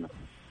وتريح غيرنا.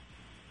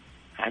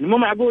 يعني مو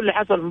معقول اللي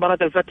حصل في مباراة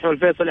الفتح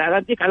والفيصل، يعني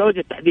أديك على وجه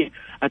التحديد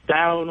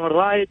التعاون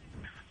والرايد،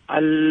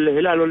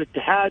 الهلال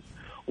والاتحاد،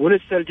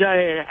 ولسه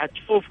الجاي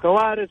حتشوف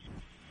كوارث.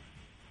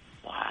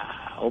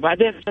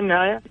 وبعدين في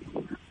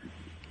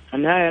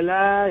النهاية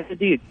لا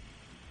جديد،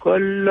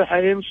 كله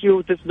حيمشي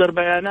وتصدر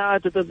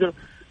بيانات وتصدر.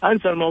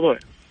 أنسى الموضوع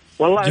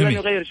والله لن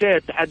يغير شيء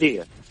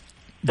الاتحادية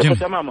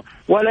تماما،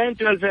 ولا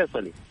أنت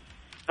الفيصلي،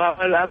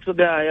 أقصد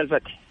يا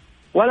الفتح،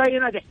 ولا أي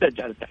نادي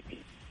يحتاج على التحكيم،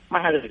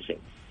 ما حيغير شيء.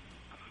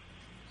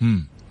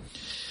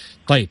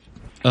 طيب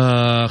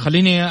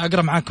خليني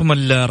أقرأ معاكم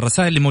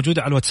الرسائل اللي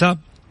موجودة على الواتساب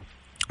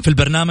في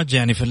البرنامج.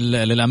 يعني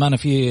للأمانة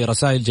في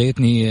رسائل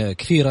جايتني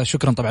كثيرة،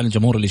 شكرا طبعا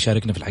للجمهور اللي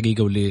شاركنا في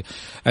الحقيقة واللي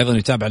أيضا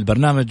يتابع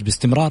البرنامج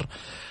باستمرار.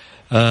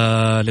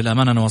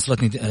 للأمانة أنا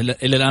وصلتني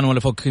إلى الآن ولا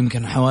فوق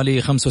يمكن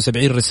حوالي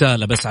 75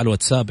 رسالة بس على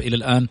الواتساب إلى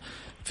الآن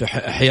في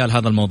حيال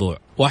هذا الموضوع.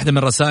 واحدة من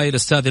رسائل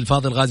أستاذ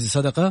الفاضل غازي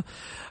صدقة: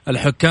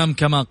 الحكام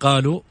كما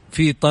قالوا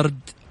في طرد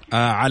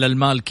على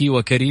المالكي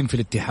وكريم في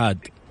الاتحاد،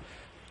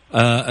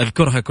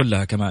 أذكرها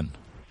كلها كمان.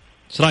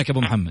 ايش رايك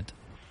ابو محمد؟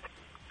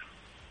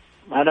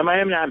 هذا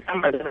ما يمنع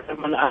محمد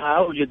من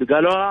اوجد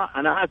قالوها،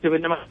 انا اسف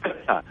انما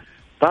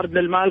طرد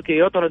للمالكي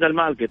يطرد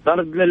المالكي،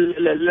 طرد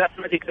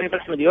للاحمدي كريم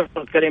الاحمدي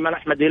يطرد كريم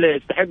الاحمدي، ليه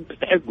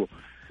يستحقوا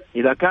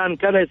اذا كان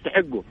كذا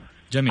يستحقوا.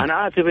 جميل.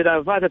 انا اسف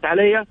اذا فاتت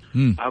علي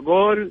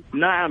اقول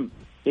نعم،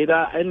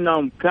 اذا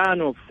انهم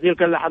كانوا في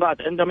تلك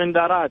اللحظات عندهم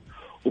انذارات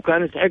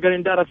وكان يستحق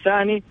الانذار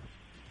الثاني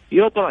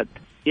يطرد.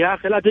 يا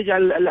اخي لا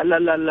تجعل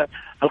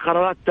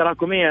القرارات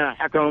التراكميه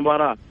حكم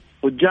المباراه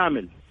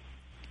وتجامل.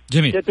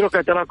 جميل.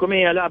 تتركها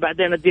تراكميه، لا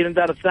بعدين ادي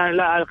الانذار الثاني،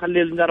 لا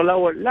خلي الانذار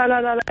الاول، لا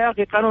لا لا, لا يا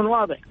اخي قانون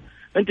واضح.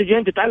 انت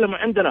جايين تتعلموا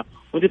عندنا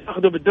وانت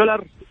تاخذوا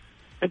بالدولار،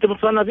 انت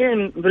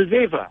مصنفين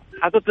بالفيفا،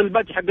 حطيت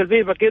البادج حق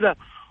الفيفا كذا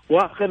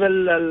واخذ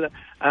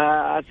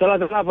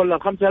 3000 ولا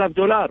 5000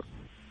 دولار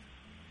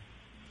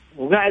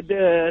وقاعد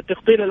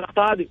تخطيل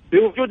الاخطاء هذه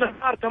بوجود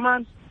الفار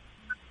كمان.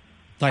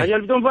 طيب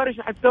اجل بدون فار ايش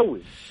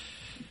حتسوي؟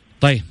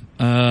 طيب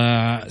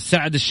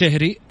سعد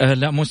الشهري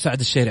لا مو سعد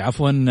الشهري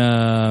عفوا،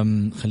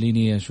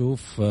 خليني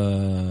أشوف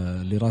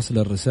لراسل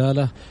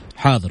الرسالة.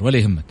 حاضر ولا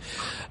يهمك.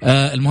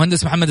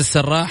 المهندس محمد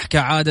السراح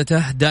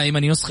كعادته دائما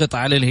يسقط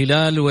على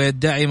الهلال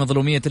ويدعي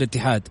مظلومية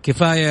الاتحاد.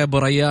 كفاية يا أبو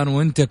ريان،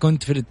 وانت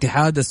كنت في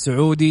الاتحاد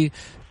السعودي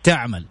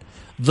تعمل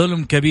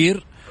ظلم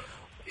كبير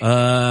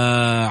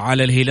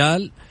على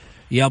الهلال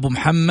يا أبو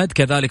محمد.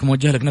 كذلك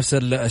موجه لك نفس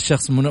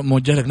الشخص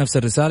موجه لك نفس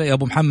الرسالة يا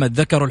أبو محمد.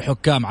 ذكروا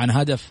الحكام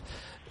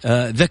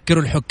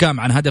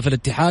عن هدف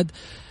الاتحاد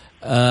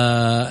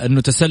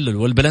انه تسلل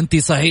والبلنتي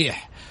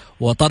صحيح،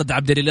 وطرد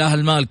عبد الاله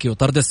المالكي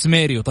وطرد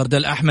السميري وطرد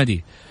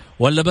الاحمدي،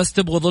 ولا بس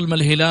تبغوا ظلم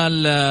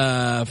الهلال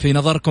في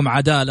نظركم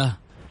عداله؟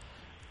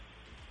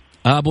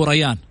 ابو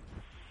ريان.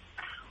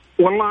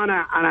 والله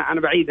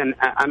انا بعيدا،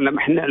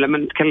 لما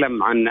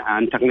نتكلم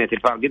عن تقنيه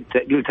الفار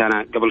قلت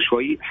انا قبل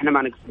شوي احنا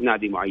ما نقصد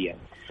نادي معين.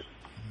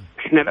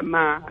 احنا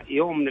لما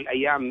يوم من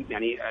الايام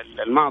يعني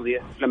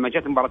الماضيه لما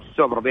جت مباراه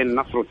السوبر بين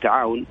النصر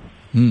والتعاون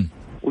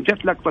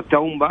وجت لقطة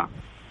تاومبا،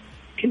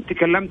 كنت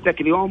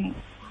كلمتك اليوم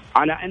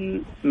على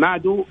أن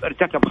مادو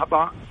ارتكب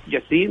خطأ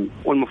جسيم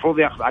والمفروض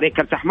يأخذ عليه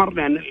كرت أحمر،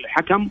 لأن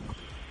الحكم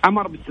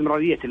أمر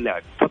باستمرارية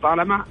اللعب.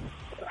 فطالما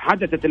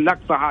حدثت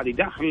اللقطة هذه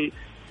داخل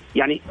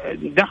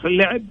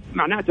اللعب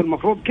معناته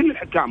المفروض كل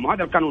الحكام،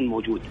 وهذا القانون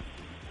موجود،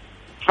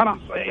 خلاص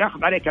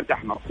يأخذ عليه كرت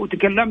أحمر.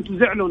 وتكلمت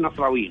وزعلوا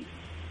النصراويين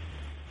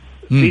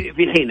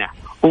في حينه،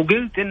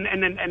 وقلت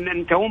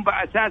إن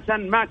تاومبا أساسا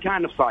ما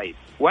كان فصايد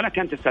ولا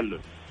كان تسلل.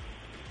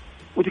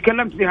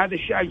 وتكلمت في هذا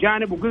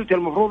الجانب وقلت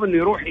المفروض انه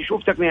يروح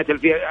يشوف تقنية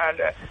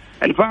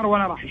الفار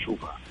ولا راح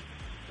يشوفها.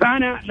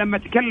 فانا لما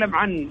اتكلم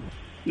عن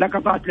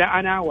لقطات لا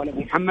انا ولا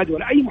ابو محمد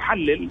ولا اي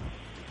محلل،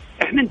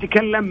 احنا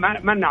نتكلم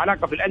ما لنا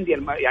علاقه في الانديه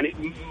يعني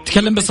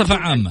تكلم بصفه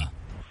عامه.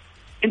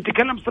 انت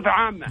تكلم بصفه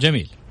عامه.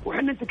 جميل.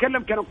 وحنا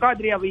نتكلم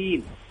كنقاد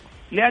رياضيين،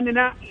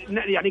 لاننا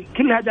يعني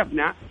كل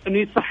هدفنا انه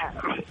يتصحح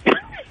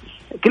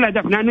كل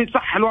هدفنا انه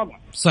يتصحح الوضع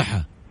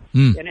صحه.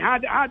 يعني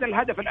هذا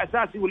الهدف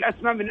الاساسي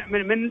والاسمى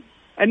من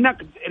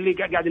النقد اللي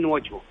قاعد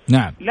نواجهه.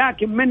 نعم.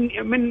 لكن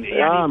من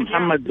يعني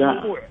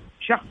محمد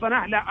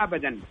شخصنا لا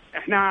ابدا،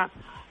 احنا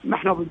ما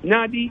احنا ضد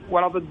نادي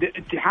ولا ضد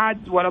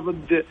اتحاد ولا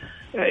ضد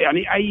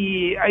يعني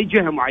اي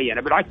جهه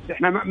معينه، بالعكس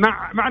احنا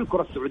مع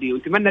الكره السعوديه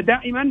ونتمنى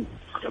دائما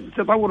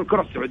تطور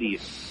الكره السعوديه،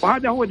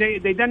 وهذا هو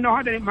ديدنا،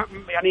 وهذا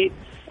يعني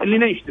اللي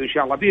ننشده ان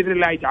شاء الله باذن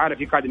الله تعالى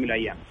في قادم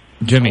الايام.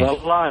 جميل.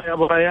 والله يا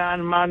ابو ريان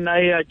ما لنا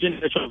اي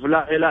اجنده، شوف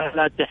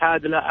لا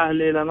اتحاد لا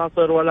اهلي لا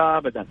نصر ولا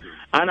ابدا.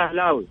 انا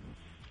اهلاوي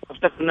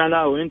افتكر ان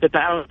اهلاوي، انت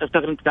تعاون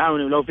تفتكر انت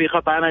تعاوني، ولو في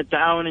خطا انا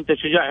التعاون انت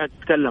شجاع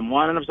تتكلم،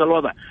 وانا نفس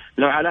الوضع.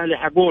 لو على الاهلي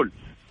حقول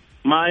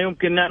ما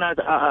يمكن ان انا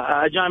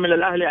اجامل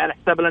الاهلي على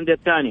حساب الانديه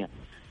الثانيه،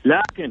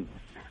 لكن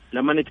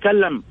لما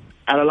نتكلم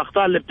على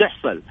الاخطاء اللي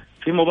بتحصل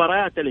في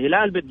مباريات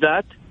الهلال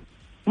بالذات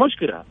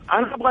مشكله.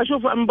 انا ابغى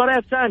اشوف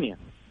مباريات ثانيه،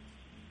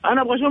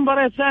 انا ابغى اشوف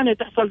مباريات ثانيه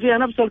تحصل فيها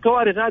نفس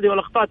الكوارث هذه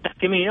والاخطاء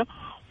التحكيميه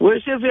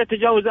ويصير فيها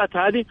التجاوزات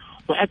هذه،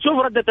 وحتشوف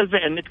رده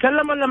الفعل.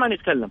 نتكلم ولا ما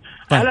نتكلم؟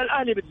 على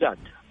الاهلي بالذات.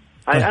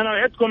 انا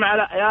وعدتكم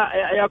على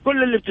يا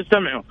كل اللي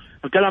بتستمعوا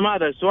الكلام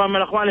هذا، سواء من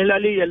الاخوان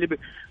الهلاليه اللي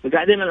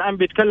قاعدين الان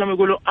بيتكلموا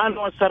يقولوا انا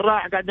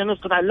والسراح قاعدين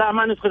نسقط على، لا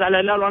ما نسقط على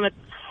الهلال وانا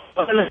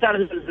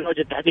نستعرض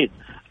وجه التحديد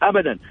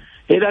ابدا.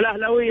 اذا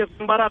الاهلاويه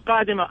في مباراه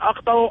قادمه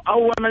اخطاوا،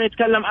 اول ما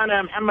نتكلم انا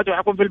يا محمد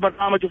وحكون في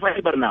البرنامج وفي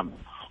اي برنامج،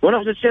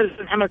 ونفس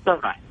الشيء محمد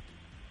السراح،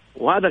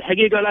 وهذا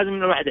الحقيقه لازم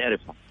الواحد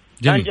يعرفها.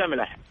 جميل.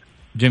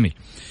 جميل.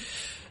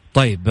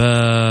 طيب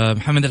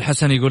محمد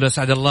الحسن يقول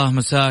اسعد الله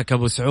مساك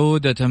ابو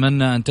سعود،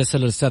 اتمنى ان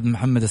تسأل الاستاذ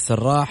محمد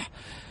السراح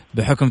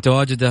بحكم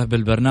تواجده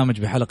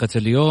بالبرنامج بحلقة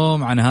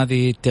اليوم عن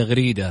هذه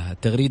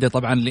التغريدة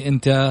طبعا اللي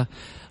انت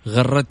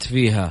غردت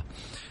فيها.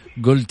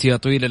 قلت يا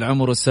طويل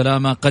العمر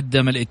والسلامة،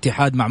 قدم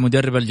الاتحاد مع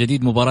مدرب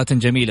الجديد مباراة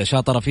جميلة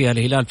شاطر فيها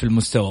الهلال في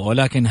المستوى،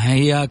 ولكن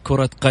هي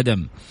كرة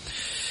قدم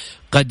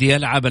قد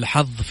يلعب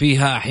الحظ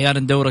فيها أحيانا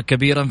دورا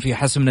كبيرا في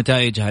حسم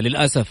نتائجها.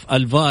 للأسف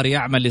الفار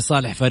يعمل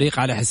لصالح فريق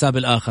على حساب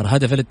الآخر.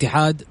 هدف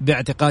الاتحاد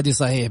باعتقادي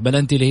صحيح،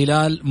 بلنتي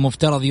الهلال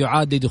مفترض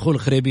يعاد لدخول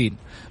خريبين.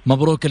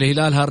 مبروك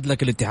الهلال، هارد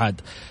لك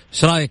الاتحاد.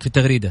 ايش رايك في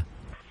التغريدة؟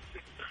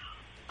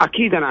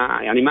 أكيد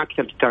أنا يعني ما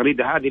كتبت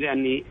التغريدة هذه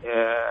لأني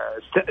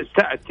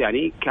استأت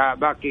يعني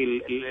كباقي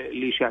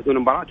اللي يشاهدون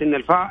المباراة إن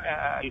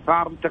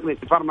الفار تقنية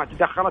الفار ما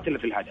تدخلت إلا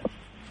في الهدف.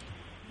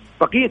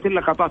 بقية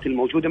اللقطات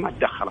الموجودة ما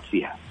تدخلت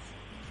فيها.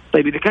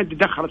 طيب إذا كانت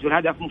تدخلت في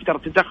الهدف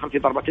مفترض تتدخل في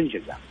ضربة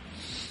جزاء،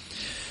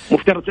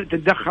 مفترض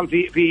تتدخل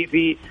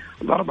في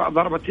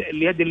ضربة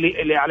اليد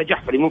اللي على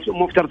جحفري،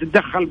 مفترض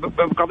تتدخل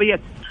بقضية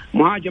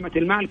مهاجمة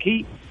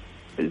المالكي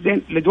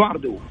زين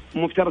لدواردو،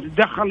 مفترض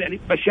تتدخل يعني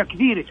بأشياء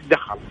كثيرة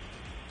تتدخل.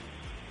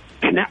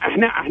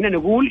 احنا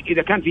نقول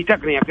إذا كان في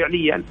تقنية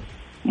فعليا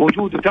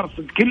موجود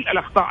وترصد كل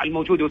الأخطاء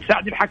الموجودة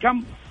وتساعد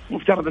الحكم،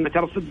 مفترض أن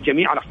ترصد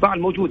جميع الأخطاء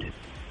الموجودة.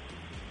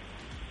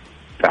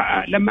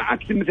 فلما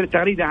أكتب مثل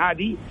التغريدة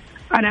هذه،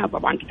 أنا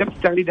طبعا كتبت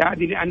التغريدة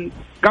هذه لأن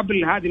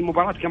قبل هذه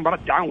المباراة كان مباراة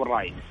تعاون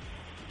رايد،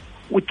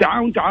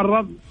 والتعاون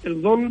تعرض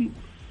لظلم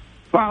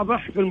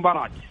فاضح في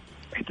المباراة،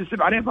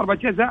 احتسب عليه ضربة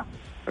جزاء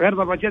غير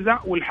ضربة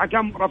جزاء،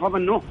 والحكم رفض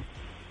أنه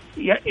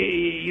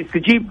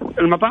يستجيب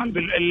المطالب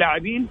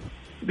اللاعبين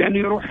بأنه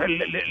يروح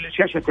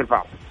لشاشة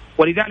الفار.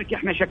 ولذلك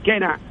احنا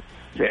شكينا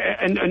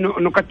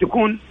انه قد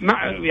تكون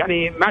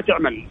ما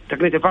تعمل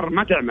تقنية الفار،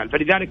 ما تعمل،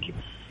 فلذلك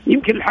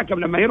يمكن الحكم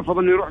لما يرفض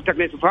انه يروح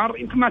تقنية الفار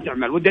يمكن ما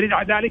تعمل. والدليل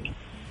على ذلك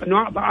انه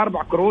اعطى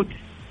 4 كروت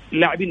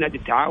اللاعبين نادي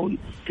التعاون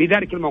في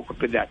ذلك الموقف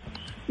بالذات.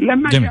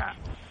 لما جاء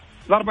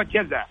ضربة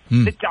جزاء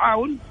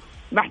للتعاون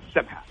ما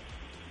احتسبها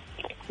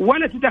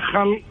ولا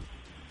تدخل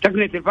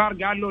تقنية الفار،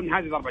 قال له ان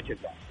هذه ضربة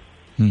جزاء.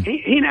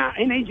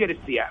 هنا يجي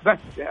الاستياء. بس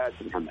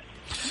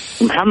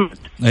محمد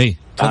اي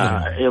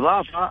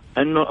اضافه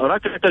انه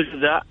ركله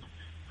الجزاء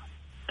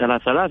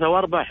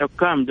 3 و4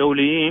 حكام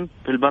دوليين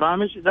في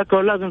البرامج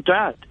ذكروا لازم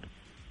تعاد،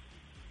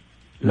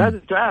 لازم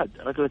تعاد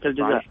ركله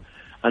الجزاء.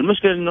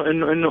 المشكله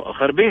انه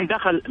خربين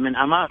دخل من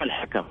امام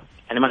الحكم،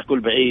 يعني ما تقول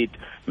بعيد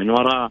من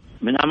وراه،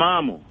 من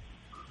امامه.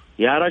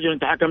 يا رجل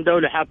انت حكم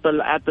دولي حاط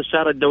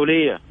الشارة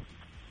الدوليه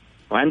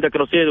وعندك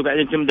رصيد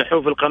وقاعدين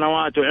تمدحوه في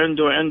القنوات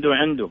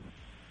وعنده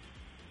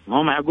ما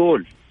هو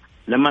معقول.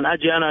 لما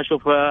اجي انا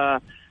اشوف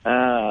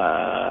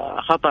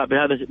خطأ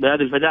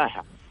بهذه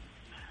الفداحة.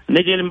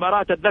 نجي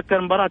لمباراة،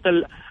 اتذكر مباراة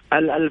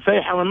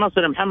الفيحة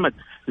والنصر محمد،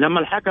 لما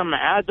الحكم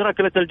عاد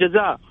ركلة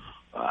الجزاء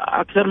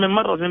اكثر من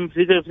مرة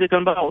في ذيك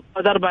المباراة،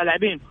 4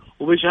 لاعبين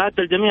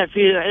وبشهادة الجميع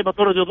في لعيبة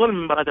طردوا ظلم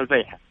من مباراة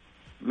الفيحة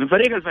من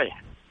فريق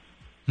الفيحة.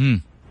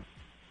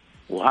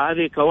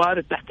 وهذه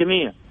كوارث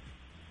تحكيمية.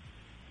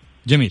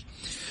 جميل.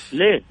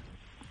 ليه؟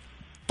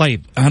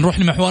 طيب هنروح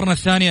لمحورنا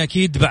الثاني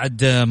أكيد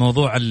بعد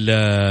موضوع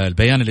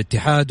البيان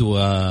الاتحاد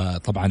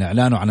وطبعا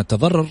إعلانه عن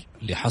التضرر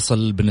اللي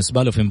حصل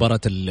بالنسبة له في مباراة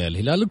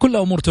الهلال. كل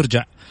أمور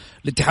ترجع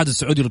للاتحاد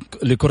السعودي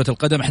لكرة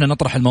القدم. احنا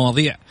نطرح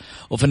المواضيع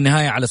وفي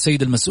النهاية على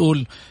السيد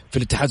المسؤول في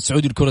الاتحاد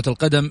السعودي لكرة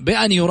القدم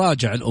بأن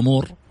يراجع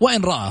الأمور،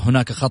 وإن رأى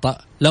هناك خطأ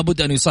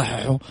لابد أن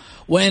يصححه،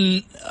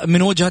 وإن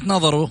من وجهة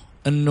نظره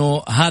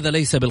أنه هذا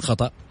ليس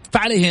بالخطأ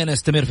فعليه أن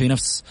يستمر في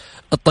نفس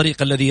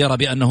الطريق الذي يرى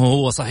بأنه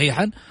هو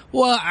صحيحا،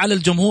 وعلى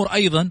الجمهور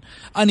أيضا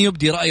أن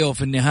يبدي رأيه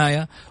في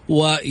النهاية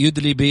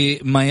ويدلي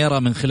بما يرى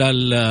من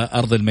خلال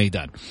أرض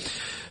الميدان.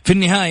 في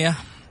النهاية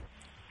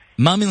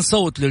ما من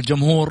صوت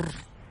للجمهور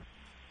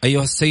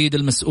أيها السيد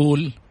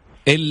المسؤول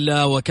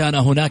إلا وكان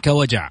هناك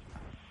وجع.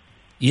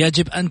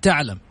 يجب أن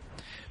تعلم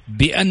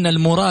بأن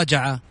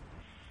المراجعة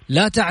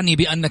لا تعني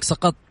بأنك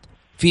سقطت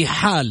في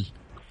حال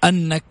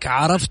أنك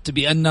عرفت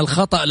بأن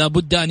الخطأ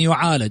لابد أن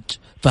يعالج.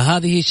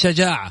 فهذه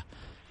الشجاعة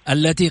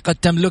التي قد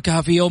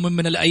تملكها في يوم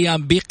من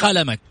الأيام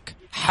بقلمك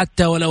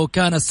حتى ولو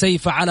كان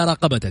السيف على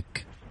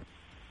رقبتك.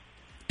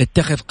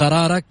 اتخذ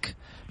قرارك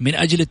من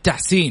أجل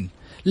التحسين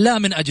لا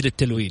من أجل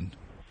التلوين.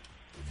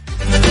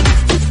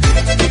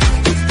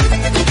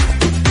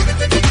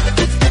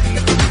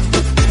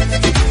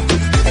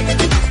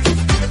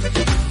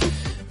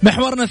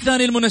 محورنا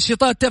الثاني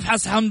المنشطات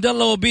تفحص حمد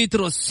الله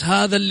وبيتروس.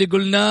 هذا اللي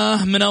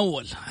قلناه من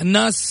أول.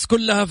 الناس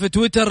كلها في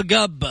تويتر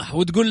قابة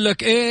وتقول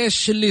لك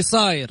إيش اللي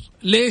صاير،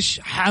 ليش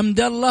حمد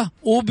الله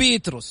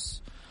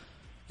وبيتروس.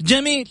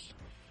 جميل.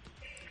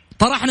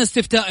 طرحنا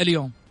استفتاء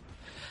اليوم،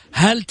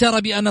 هل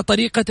ترى بأن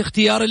طريقة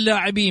اختيار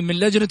اللاعبين من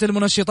لجنة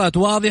المنشطات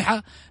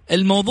واضحة؟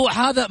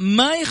 الموضوع هذا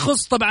ما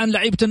يخص طبعا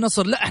لعيبة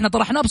النصر، لا احنا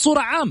طرحناه بصورة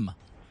عامة.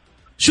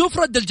 شوف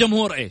رد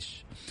الجمهور إيش.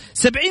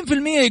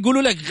 70%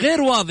 يقولوا لك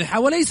غير واضحة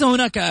وليس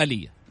هناك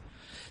آلية.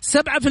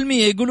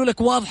 7% يقولوا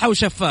لك واضحة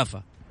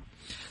وشفافة.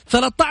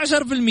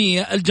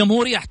 13%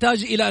 الجمهور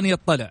يحتاج إلى أن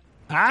يطلع.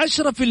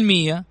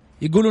 10%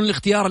 يقولون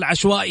الاختيار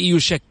العشوائي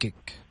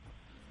يشكك.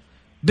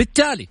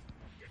 بالتالي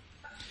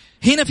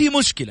هنا في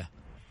مشكلة.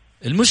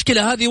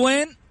 المشكلة هذه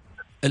وين؟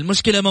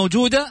 المشكلة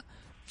موجودة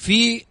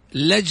في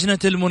لجنة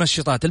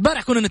المنشطات.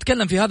 البارح كنا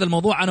نتكلم في هذا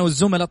الموضوع أنا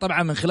والزملاء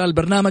طبعا من خلال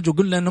البرنامج،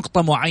 وقلنا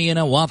نقطة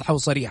معينة واضحة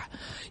وصريحة.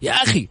 يا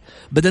أخي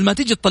بدل ما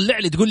تيجي تطلع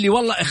لي تقول لي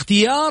والله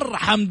اختيار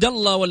حمد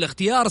الله ولا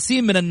اختيار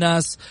سين من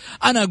الناس،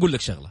 أنا أقول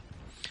لك شغلة.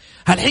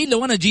 هالحين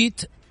لو أنا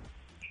جيت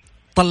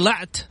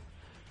طلعت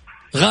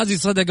غازي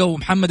صدقة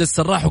ومحمد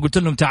السراح وقلت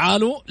لهم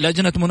تعالوا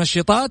لجنة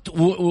منشطات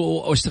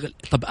واشتغل،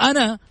 طب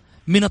أنا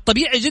من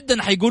الطبيعي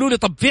جدا حيقولوا لي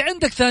طب في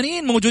عندك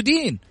ثانيين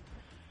موجودين،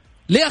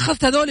 ليه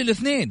أخذت هذول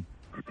الاثنين؟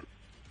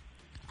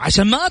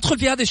 عشان ما أدخل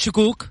في هذه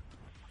الشكوك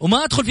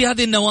وما أدخل في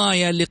هذه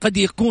النوايا اللي قد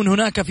يكون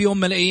هناك في يوم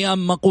من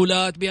الأيام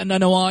مقولات بأن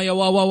نوايا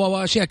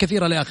وأشياء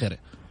كثيرة لآخره.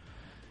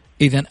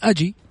 إذن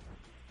أجي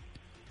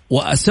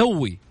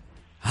وأسوي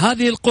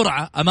هذه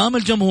القرعة أمام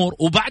الجمهور،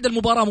 وبعد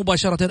المباراة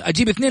مباشرة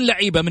أجيب 2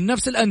 لعيبة من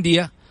نفس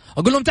الأندية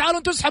أقول لهم تعالوا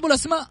أنتوا اسحبوا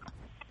الأسماء،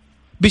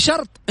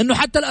 بشرط أنه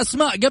حتى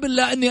الأسماء قبل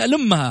لا أني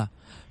ألمها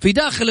في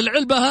داخل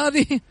العلبة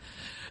هذه،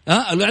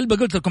 العلبة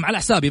قلت لكم على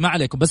حسابي ما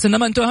عليكم، بس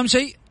إنما أنتوا أهم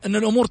شيء أن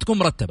الأمور تكون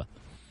مرتبة.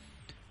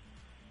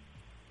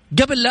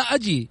 قبل لا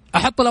أجي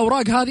أحط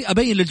الأوراق هذه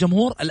أبين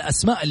للجمهور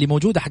الأسماء اللي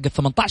موجودة حق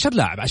 18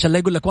 لاعب، عشان لا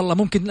يقول لك والله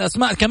ممكن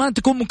الأسماء كمان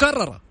تكون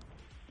مكررة.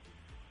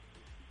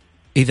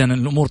 إذن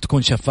الأمور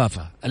تكون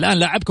شفافة. الآن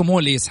لاعبكم هو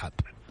اللي يسحب،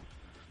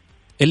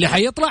 اللي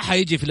حيطلع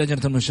حيجي في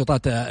لجنة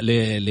المنشطات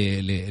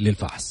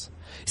للفحص.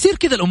 يصير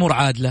كذا الأمور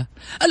عادلة،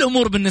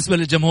 الأمور بالنسبة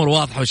للجمهور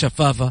واضحة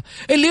وشفافة.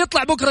 اللي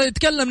يطلع بكرة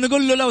يتكلم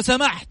نقول له لو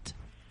سمحت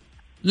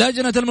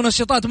لجنة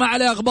المنشطات ما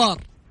عليها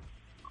أخبار،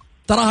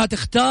 تراها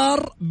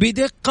تختار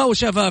بدقة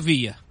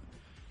وشفافية.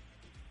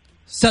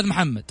 أستاذ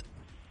محمد.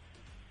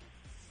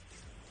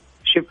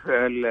 شوف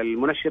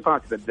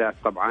المنشطات بالذات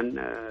طبعا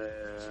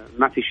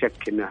ما في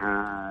شك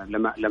انها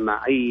لما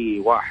اي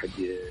واحد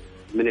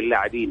من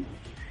اللاعبين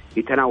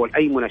يتناول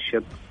اي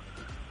منشط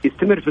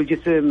يستمر في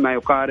الجسم ما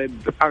يقارب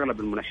اغلب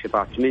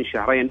المنشطات من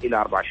 2 إلى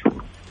 4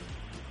 شهور.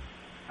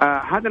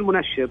 هذا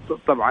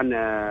المنشط طبعا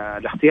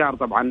الاختيار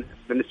طبعا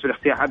بالنسبه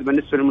للاختيار هذا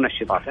بالنسبه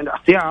للمنشطات،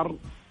 الاختيار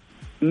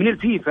من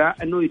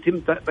الفيفا انه يتم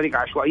بطريقه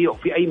عشوائيه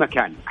وفي اي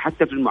مكان،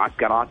 حتى في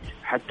المعسكرات،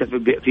 حتى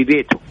في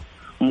بيته.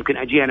 ممكن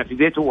اجي انا في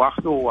بيته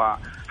واخذه،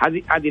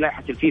 وهذه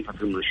لائحه الفيفا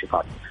في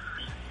المنشطات.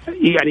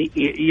 يعني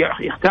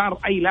يختار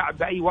اي لاعب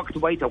باي وقت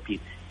وباي توقيت.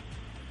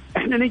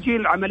 احنا نجي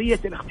لعمليه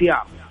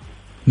الاختيار.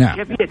 نعم.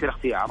 كيفيه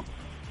الاختيار؟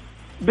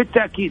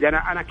 بالتاكيد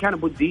انا كان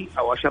بدي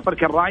او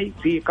اشارك الراي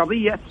في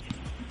قضيه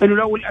انه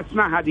لو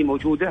الاسماء هذه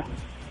موجوده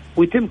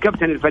ويتم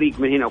كابتن الفريق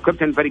من هنا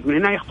وكابتن الفريق من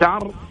هنا،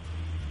 يختار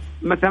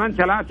مثلا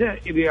 3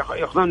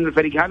 ياخذون من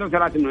الفريق هذا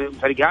و3 من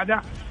الفريق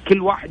هذا،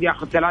 كل واحد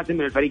ياخذ 3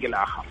 من الفريق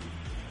الاخر.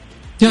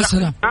 يا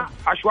سلام.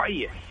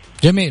 عشوائيه.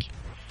 جميل.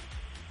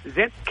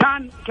 زين.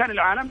 كان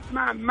العالم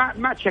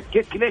ما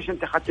تشكك ليش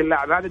انت اخذت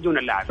اللاعب هذا دون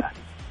اللاعب هذا.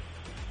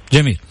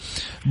 جميل.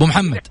 ابو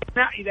محمد،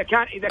 اذا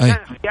كان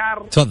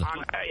اختيار تفضل.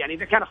 يعني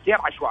اذا كان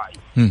اختيار عشوائي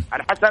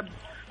على حسب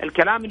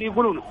الكلام اللي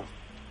يقولونه،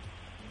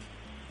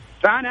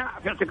 فأنا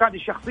في اعتقادي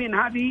الشخصي إن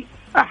هذه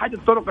أحد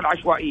الطرق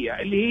العشوائية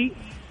اللي هي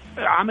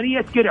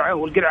عملية قرعة،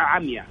 والقرعة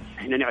عمياء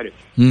احنا نعرف.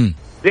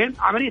 زين،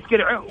 عملية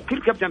قرعة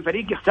وكل كابتن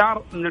فريق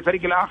يختار من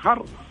الفريق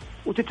الآخر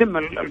وتتم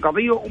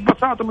القضية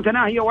وببساطة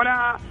متناهية،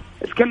 ولا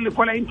تكلف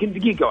ولا يمكن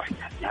دقيقة واحدة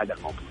هذا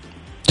الموضوع.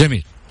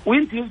 جميل.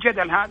 وينتهي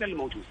الجدل هذا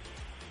الموجود.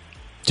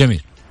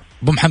 جميل.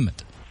 أبو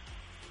محمد.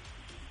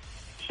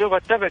 شوف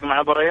اتفق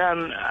مع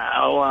بريان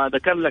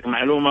وذكر لك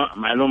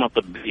معلومة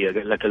طبية،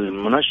 قال لك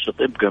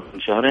المنشط يبقى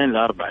من 2 ل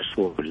 4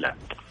 شهور بالله.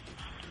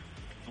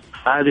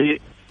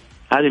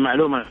 هذه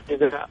معلومة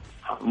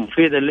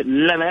مفيدة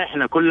لنا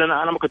احنا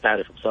كلنا، انا ما كنت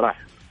اعرف بصراحة.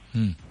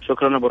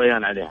 شكرا ابو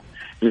ريان عليها.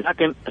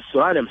 لكن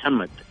السؤال يا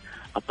محمد،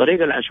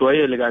 الطريقة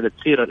العشوائية اللي قاعدة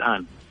تصير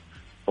الان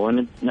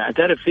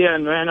ونعترف فيها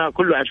انه احنا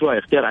كله عشوائي،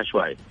 اختيار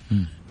عشوائي.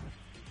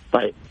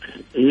 طيب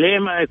ليه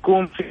ما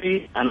يكون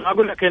في، انا ما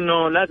اقول لك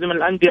انه لازم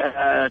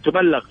الانديه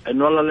تبلغ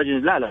انه والله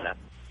اللجنه، لا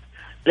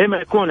ليه ما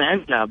يكون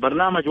عندها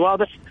برنامج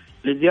واضح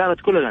لزياره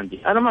كل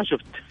الانديه؟ انا ما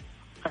شفت.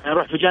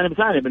 اروح في جانب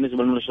ثاني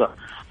بالنسبه للمنشطات،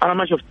 انا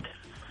ما شفت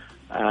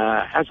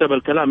حسب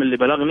الكلام اللي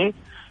بلغني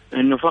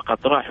انه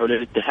فقط راحوا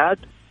للاتحاد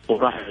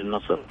وراحوا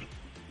للنصر.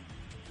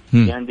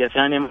 في انديه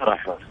ثانيه ما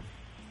راحوا.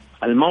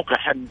 الموقع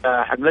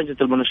حق لجنه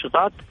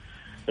المنشطات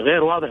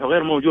غير واضح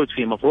وغير موجود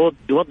فيه، مفروض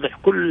يوضح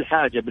كل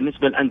حاجة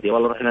بالنسبة للأندية.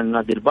 والله رحنا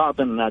لنادي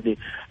الباطن، نادي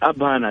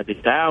أبها، نادي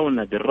التعاون،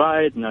 نادي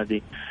الرائد،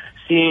 نادي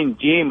سين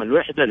جيم،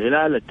 الوحدة،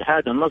 الهلال،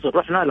 الاتحاد، النصر،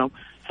 رحنا لهم،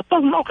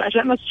 حطوها في الموقع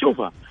عشان الناس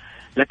تشوفها.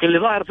 لكن اللي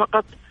ظاهر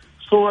فقط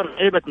صور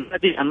لعيبة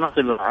نادي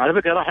النصر. على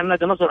فكرة راح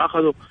النادي النصر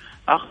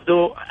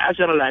أخذوا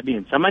 10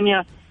 لاعبين،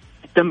 8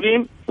 في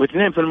التمرين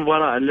و2 في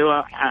المباراة، اللي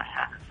هو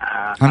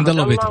حمد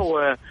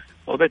الله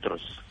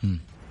وبتروس.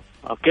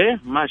 اوكي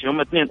ماشي،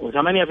 هم 2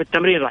 و8 في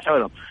التمرين راحوا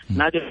لهم.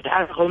 نادي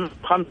الاتحاد اخذوا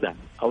 5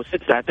 أو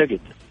 6 اعتقد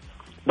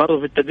برضو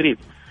في التدريب.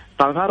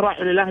 طيب هل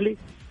راحوا للاهلي؟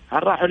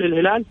 هل راحوا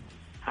للهلال؟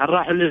 هل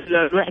راحوا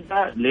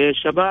للوحده،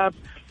 للشباب،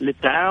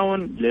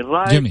 للتعاون،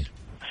 للرائد؟ جميل.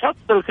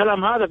 حط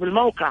الكلام هذا في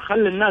الموقع،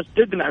 خلي الناس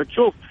تقنع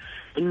وتشوف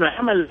انه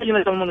عمل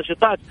لجنه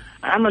المنشطات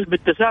عمل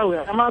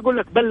بالتساوي. انا ما اقول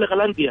لك بلغ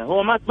الانديه،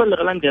 هو ما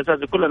تبلغ الانديه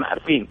اساسا، كلنا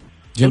عارفين.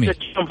 جميل.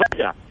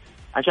 فجأة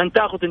عشان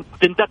تاخذ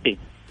تنتقي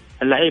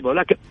اللعيبه،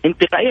 ولكن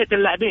انتقائيه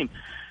اللاعبين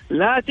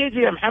لا تيجي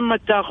يا محمد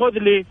تاخذ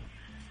لي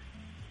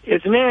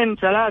 2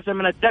 3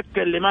 من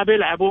الدكه اللي ما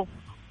بيلعبوا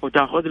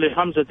وتاخذ لي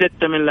 5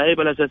 6 من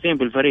اللعيبه الاساسيين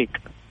في الفريق.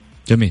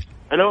 جميل.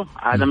 حلو.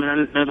 هذا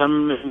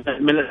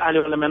من الاهلي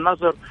ولا من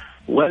النصر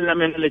ولا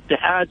من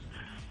الاتحاد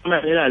من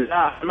الهلال، لا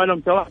اعملهم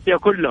توحدة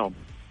كلهم.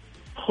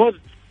 خذ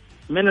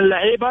من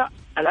اللعيبه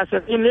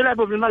الاساسيين اللي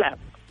يلعبوا في الملعب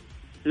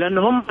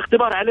لانه هم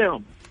اختبار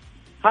عليهم،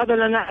 هذا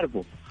اللي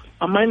نعرفه.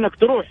 اما انك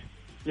تروح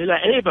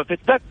للعيبه في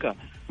الدكه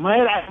ما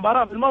يلعب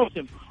مباراه في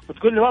الموسم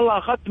وتقول لي والله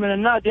اخذت من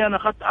النادي انا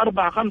اخذت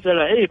 4 5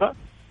 لعيبه،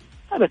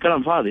 هذا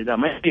كلام فاضي، ده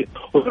ما يصير.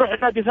 وتروح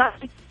النادي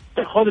ثاني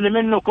تاخذ لي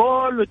منه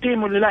كل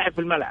تيم اللي لاعب في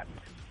الملعب،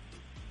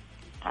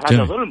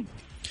 هذا ظلم،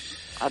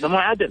 هذا مو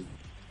عدل،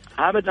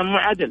 ابدا مو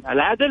عدل.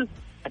 العدل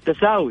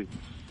التساوي،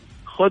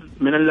 خذ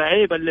من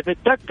اللعيبه اللي في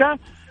الدكه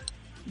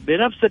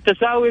بنفس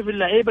التساوي في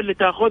اللعيبه اللي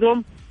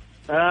تاخذهم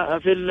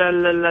في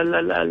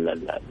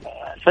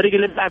الفريق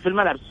اللي بيلعب في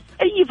الملعب،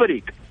 اي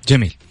فريق.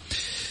 جميل.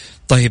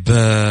 طيب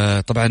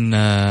طبعا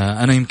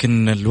أنا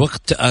يمكن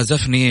الوقت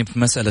آزفني في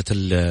مسألة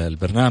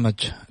البرنامج،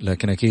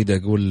 لكن أكيد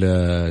أقول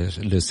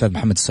للأستاذ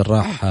محمد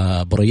السراح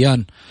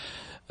بريان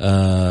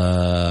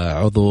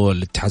عضو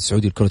الاتحاد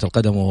السعودي لكرة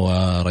القدم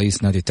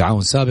ورئيس نادي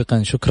التعاون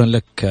سابقا، شكرا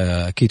لك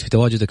أكيد في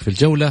تواجدك في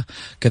الجولة.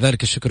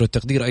 كذلك الشكر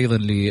والتقدير أيضا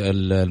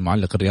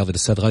للمعلق الرياضي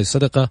الأستاذ غازي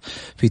صدقة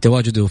في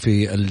تواجده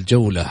في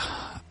الجولة.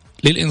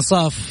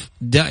 للإنصاف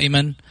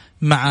دائما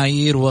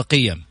معايير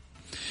وقيم،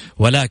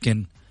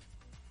 ولكن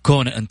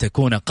كون أن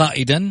تكون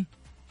قائدا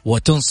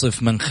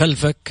وتنصف من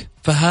خلفك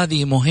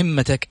فهذه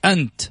مهمتك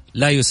أنت،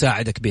 لا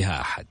يساعدك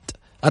بها أحد.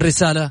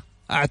 الرسالة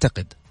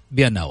أعتقد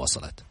بأنها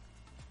وصلت.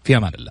 في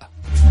أمان الله.